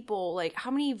many people, like, how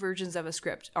many versions of a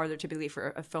script are there typically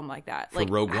for a film like that? For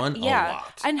Rogue One? A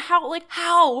lot. And how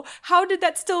did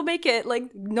that still make it?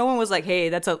 Like, no one was like, hey,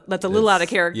 that's a little out of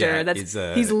character.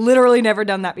 Yeah, he's literally never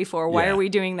done that before. Why are we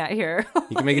doing that here?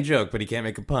 He can make a joke, but he can't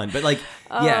make a pun. But, like,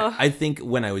 I think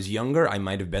when I was younger, I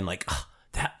might have been like,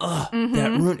 that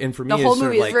ruined. And for me, the whole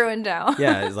movie is ruined now.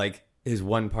 Yeah, it's like... is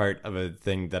one part of a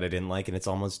thing that I didn't like, and there's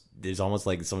almost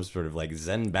like some sort of like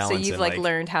Zen balance. So you've like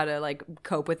learned how to like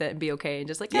cope with it and be okay, and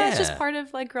just like it's just part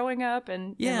of like growing up,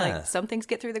 and like some things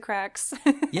get through the cracks.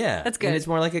 Yeah, that's good. And it's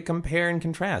more like a compare and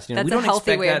contrast. That's we don't a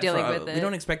healthy way of dealing with it. We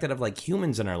don't expect that of like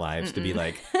humans in our lives to be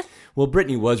like, well,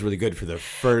 Brittany was really good for the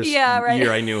first year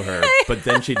I knew her, but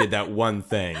then she did that one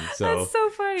thing. So that's so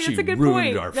funny. That's a good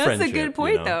point. That's a good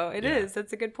point, though. It is.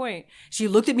 That's a good point. She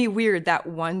looked at me weird that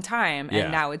one time,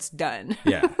 and now it's done.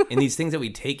 Yeah. And these things that we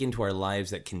take into our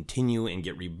lives that continue and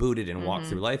get rebooted and walk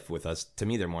through life with us, to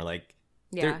me, they're more like,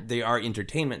 they are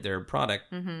entertainment, they're a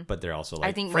product, but they're also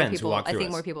like friends who walk through us. I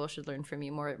think more people should learn from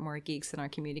you. More geeks in our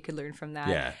community could learn from that.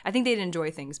 Yeah. I think they'd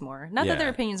enjoy things more. Not that their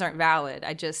opinions aren't valid.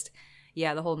 I just...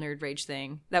 Yeah, the whole nerd rage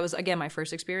thing. That was, again, my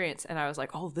first experience. And I was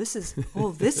like, this is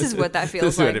what that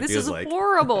feels like. This is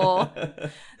horrible.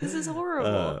 This is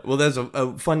horrible. Well, that's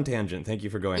a fun tangent. Thank you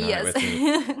for going on it with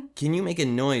me. Can you make a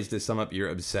noise to sum up your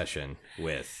obsession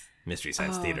with Mystery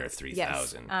Science Theater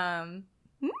 3000?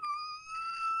 Yes.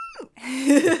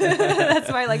 That's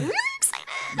why, like, really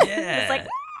excited. Yeah. It's like...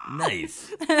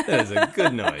 Nice. That is a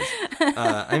good noise.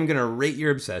 I'm going to rate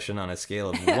your obsession on a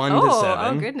scale of 1 to 7.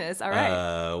 Oh, goodness. All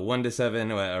right. 1 to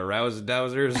 7, aroused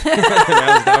dowsers.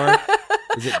 Roused dower.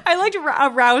 I liked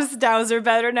Roused Dowser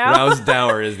better now. Roused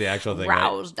Dower is the actual thing.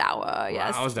 Roused Dower,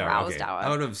 yes. Roused Dower. Okay.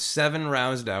 Out of 7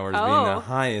 Roused Dowers being the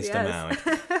highest amount,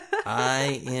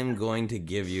 I am going to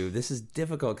give you. This is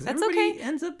difficult because That's everybody okay.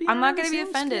 ends up being. I'm not going going to be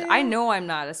offended. I know I'm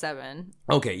not a 7.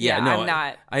 Okay, yeah, no, I'm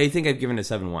not. I think I've given a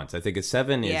 7 once. I think a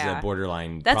 7 is a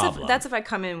borderline problem. That's if I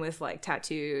come in with like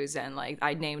tattoos and like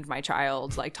I named my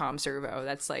child like Tom Servo.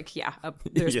 That's like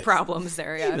there's problems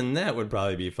there. Yeah, even that would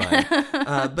probably be fine.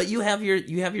 But you have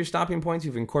your stopping points.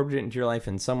 You've incorporated it into your life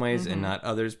in some ways and not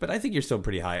others. But I think you're still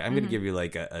pretty high. I'm going to give you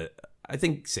like I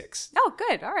think 6. Oh,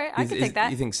 good. All right, I can take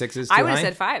that. You think 6 is too I would high? have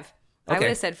said 5. Okay. I would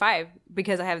have said 5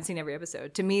 because I haven't seen every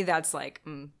episode. To me, that's like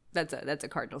that's a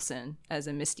cardinal sin as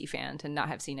a Misty fan to not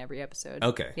have seen every episode.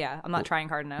 Okay. Yeah, I'm not trying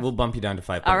hard enough. We'll bump you down to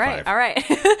 5.5. All right.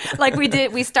 Like we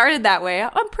did. We started that way.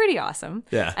 I'm pretty awesome.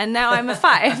 Yeah. And now I'm a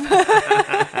 5.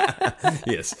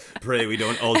 Yes. Pray we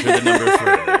don't alter the number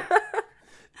further.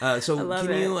 So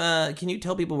can you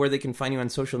tell people where they can find you on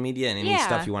social media and any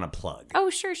stuff you want to plug?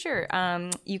 Oh, sure.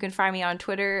 You can find me on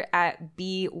Twitter at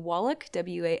bwalloch,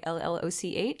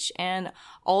 WALLOCH, and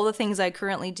all the things I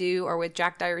currently do are with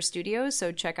Jack Dyer Studios,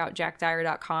 so check out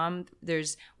jackdyer.com.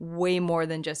 There's way more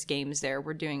than just games there.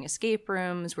 We're doing escape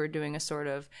rooms. We're doing a sort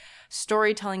of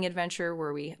storytelling adventure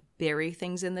where we bury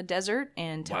things in the desert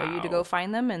and tell you to go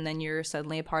find them, and then you're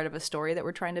suddenly a part of a story that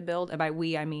we're trying to build. And by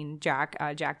we, I mean Jack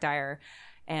Dyer.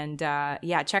 And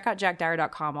check out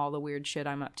jackdyer.com, all the weird shit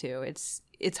I'm up to. It's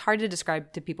hard to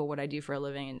describe to people what I do for a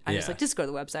living. And I'm just like, just go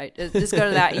to the website. Just go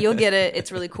to that. You'll get it.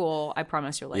 It's really cool. I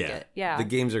promise you'll like it. Yeah. The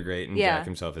games are great. And Jack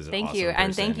himself is an awesome you. person.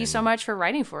 And thank you so much for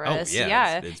writing for us.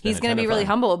 It's He's going to be really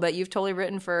humble, but you've totally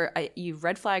written for, you've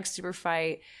Red Flag, Super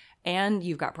Fight, and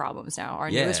You've Got Problems now.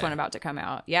 Our newest one about to come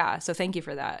out. Yeah. So thank you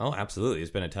for that. Oh, absolutely. It's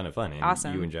been a ton of fun. And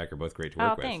awesome. You and Jack are both great to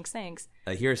work with. Thanks.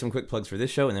 Here are some quick plugs for this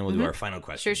show, and then we'll do our final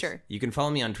questions. Sure. You can follow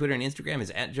me on Twitter and Instagram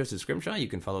is at Joseph Scrimshaw. You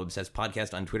can follow Obsessed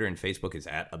Podcast on Twitter and Facebook is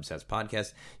at Obsessed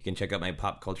Podcast. You can check out my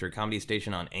pop culture comedy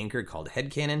station on Anchor called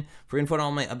Headcanon. For info on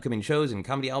all my upcoming shows and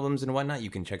comedy albums and whatnot,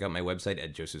 you can check out my website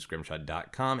at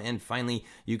josephscrimshaw.com. And finally,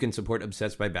 you can support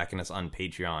Obsessed by backing us on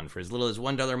Patreon. For as little as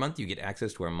 $1 a month, you get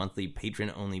access to our monthly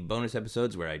patron-only bonus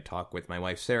episodes where I talk with my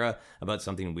wife Sarah about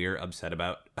something we're obsessed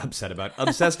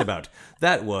about.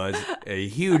 That was a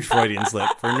huge Freudian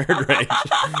slip for Nerd Rage.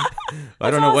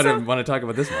 I don't know what I want to talk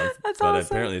about this month, but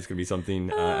apparently it's going to be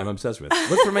something I'm obsessed with.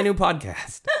 Look for my new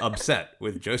podcast, Upset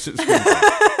with Joseph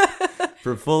Scrimshaw.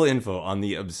 For full info on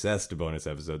the Obsessed bonus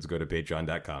episodes, go to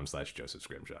patreon.com/Joseph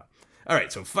Scrimshaw. All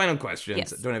right, so final questions. Yes.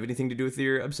 Don't have anything to do with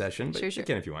your obsession, but Sure. you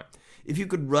can if you want. If you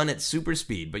could run at super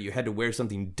speed, but you had to wear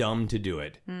something dumb to do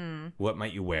it, what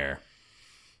might you wear?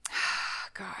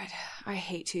 God, I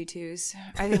hate tutus.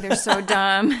 I think they're so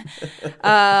dumb. If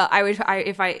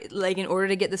I in order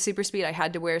to get the super speed, I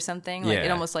had to wear something. Like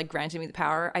it almost like granted me the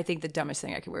power. I think the dummest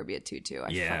thing I could wear would be a tutu. I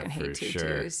fucking hate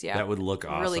tutus. Sure. Yeah, that would look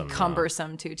awesome. Really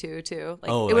cumbersome tutu too. Like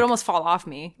it would almost fall off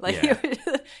me.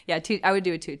 I would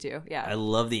do a tutu. Yeah. I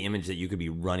love the image that you could be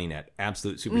running at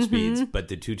absolute super speeds, but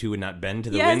the tutu would not bend to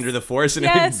the wind or the force, and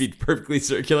it would be perfectly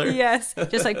circular. Yes,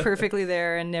 just like perfectly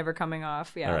there and never coming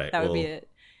off. Yeah, right, that would be it.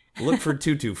 Look for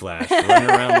Tutu Flash running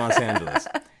around Los Angeles.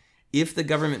 If the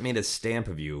government made a stamp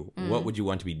of you, what would you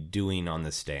want to be doing on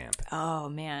the stamp? Oh,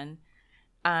 man.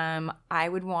 I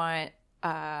would want...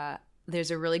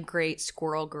 there's a really great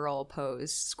squirrel girl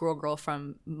pose. Squirrel girl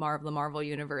from the Marvel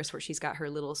Universe where she's got her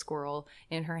little squirrel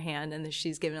in her hand and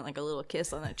she's giving it like a little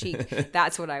kiss on that cheek.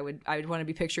 That's what I would want to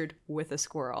be pictured with a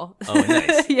squirrel. Oh,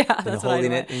 nice. Yeah, that's what I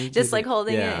want. Just like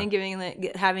holding it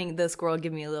and having the squirrel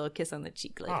give me a little kiss on the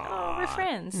cheek. Like, oh, we're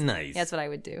friends. Nice. That's what I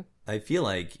would do. I feel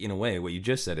like, in a way, what you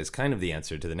just said is kind of the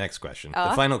answer to the next question.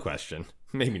 The final question.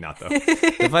 Maybe not, though.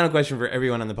 The final question for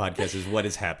everyone on the podcast is, what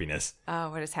is happiness? Oh,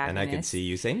 what is happiness? And I could see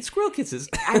you saying squirrel kisses.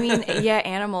 I mean,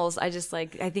 animals. I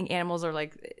think animals are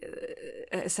like,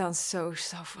 it sounds so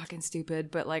fucking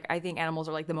stupid, but like, I think animals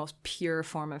are like the most pure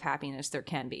form of happiness there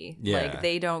can be. Yeah. Like,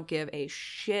 they don't give a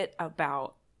shit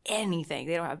about anything.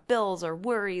 They don't have bills or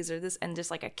worries or this, and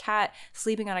just like a cat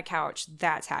sleeping on a couch,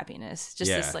 that's happiness.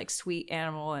 Just this like sweet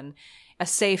animal, and a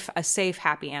safe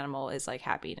happy animal is like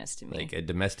happiness to me. Like a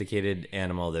domesticated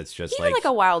animal that's just even like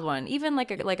a wild one, even like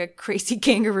a crazy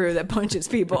kangaroo that punches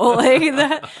people, like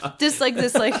that. Just like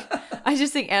this, like I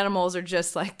just think animals are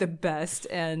just like the best,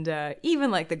 and even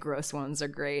like the gross ones are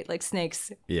great. Like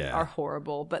snakes are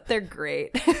horrible, but they're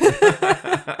great.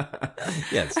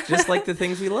 Yes, just like the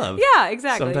things we love. Yeah,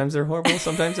 exactly. Sometimes they're horrible,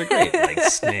 sometimes they're great. Like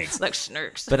snakes. Like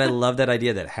snakes. But I love that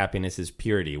idea that happiness is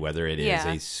purity, whether it is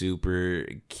a super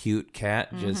cute cat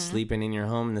just sleeping in your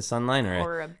home in the sunlight,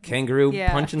 or a kangaroo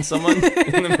punching someone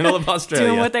in the middle of Australia.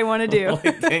 Doing what they want to do.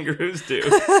 Like kangaroos do.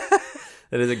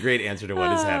 That is a great answer to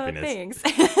what is happiness. Thanks.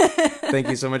 Thank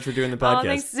you so much for doing the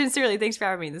podcast. Sincerely, thanks for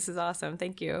having me. This is awesome.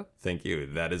 Thank you. Thank you.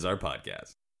 That is our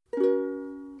podcast.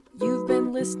 You've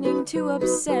been listening to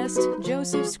Obsessed.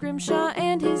 Joseph Scrimshaw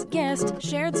and his guest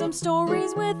shared some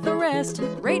stories with the rest.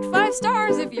 Rate 5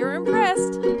 stars if you're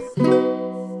impressed.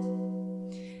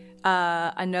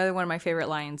 Another one of my favorite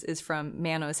lines is from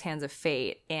Manos Hands of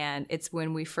Fate, and it's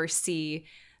when we first see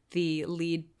the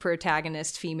lead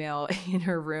protagonist female in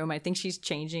her room. I think she's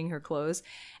changing her clothes,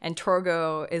 and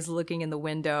Torgo is looking in the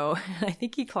window. I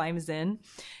think he climbs in,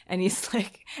 and he's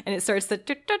like, and it starts that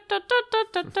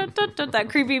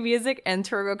creepy music, and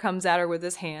Torgo comes at her with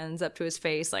his hands up to his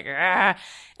face, like, ah.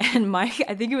 And Mike,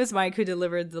 I think it was Mike who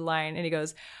delivered the line, and he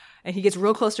goes, and he gets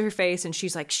real close to her face, and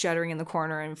she's like shuddering in the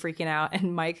corner and freaking out.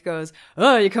 And Mike goes,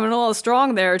 "Oh, you're coming a little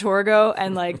strong there, Torgo."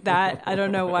 And like that, I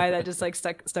don't know why that just like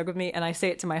stuck with me. And I say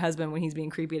it to my husband when he's being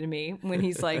creepy to me, when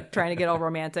he's like trying to get all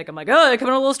romantic. I'm like, "Oh, you're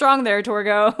coming a little strong there,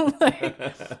 Torgo."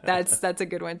 Like, that's a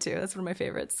good one too. That's one of my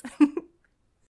favorites.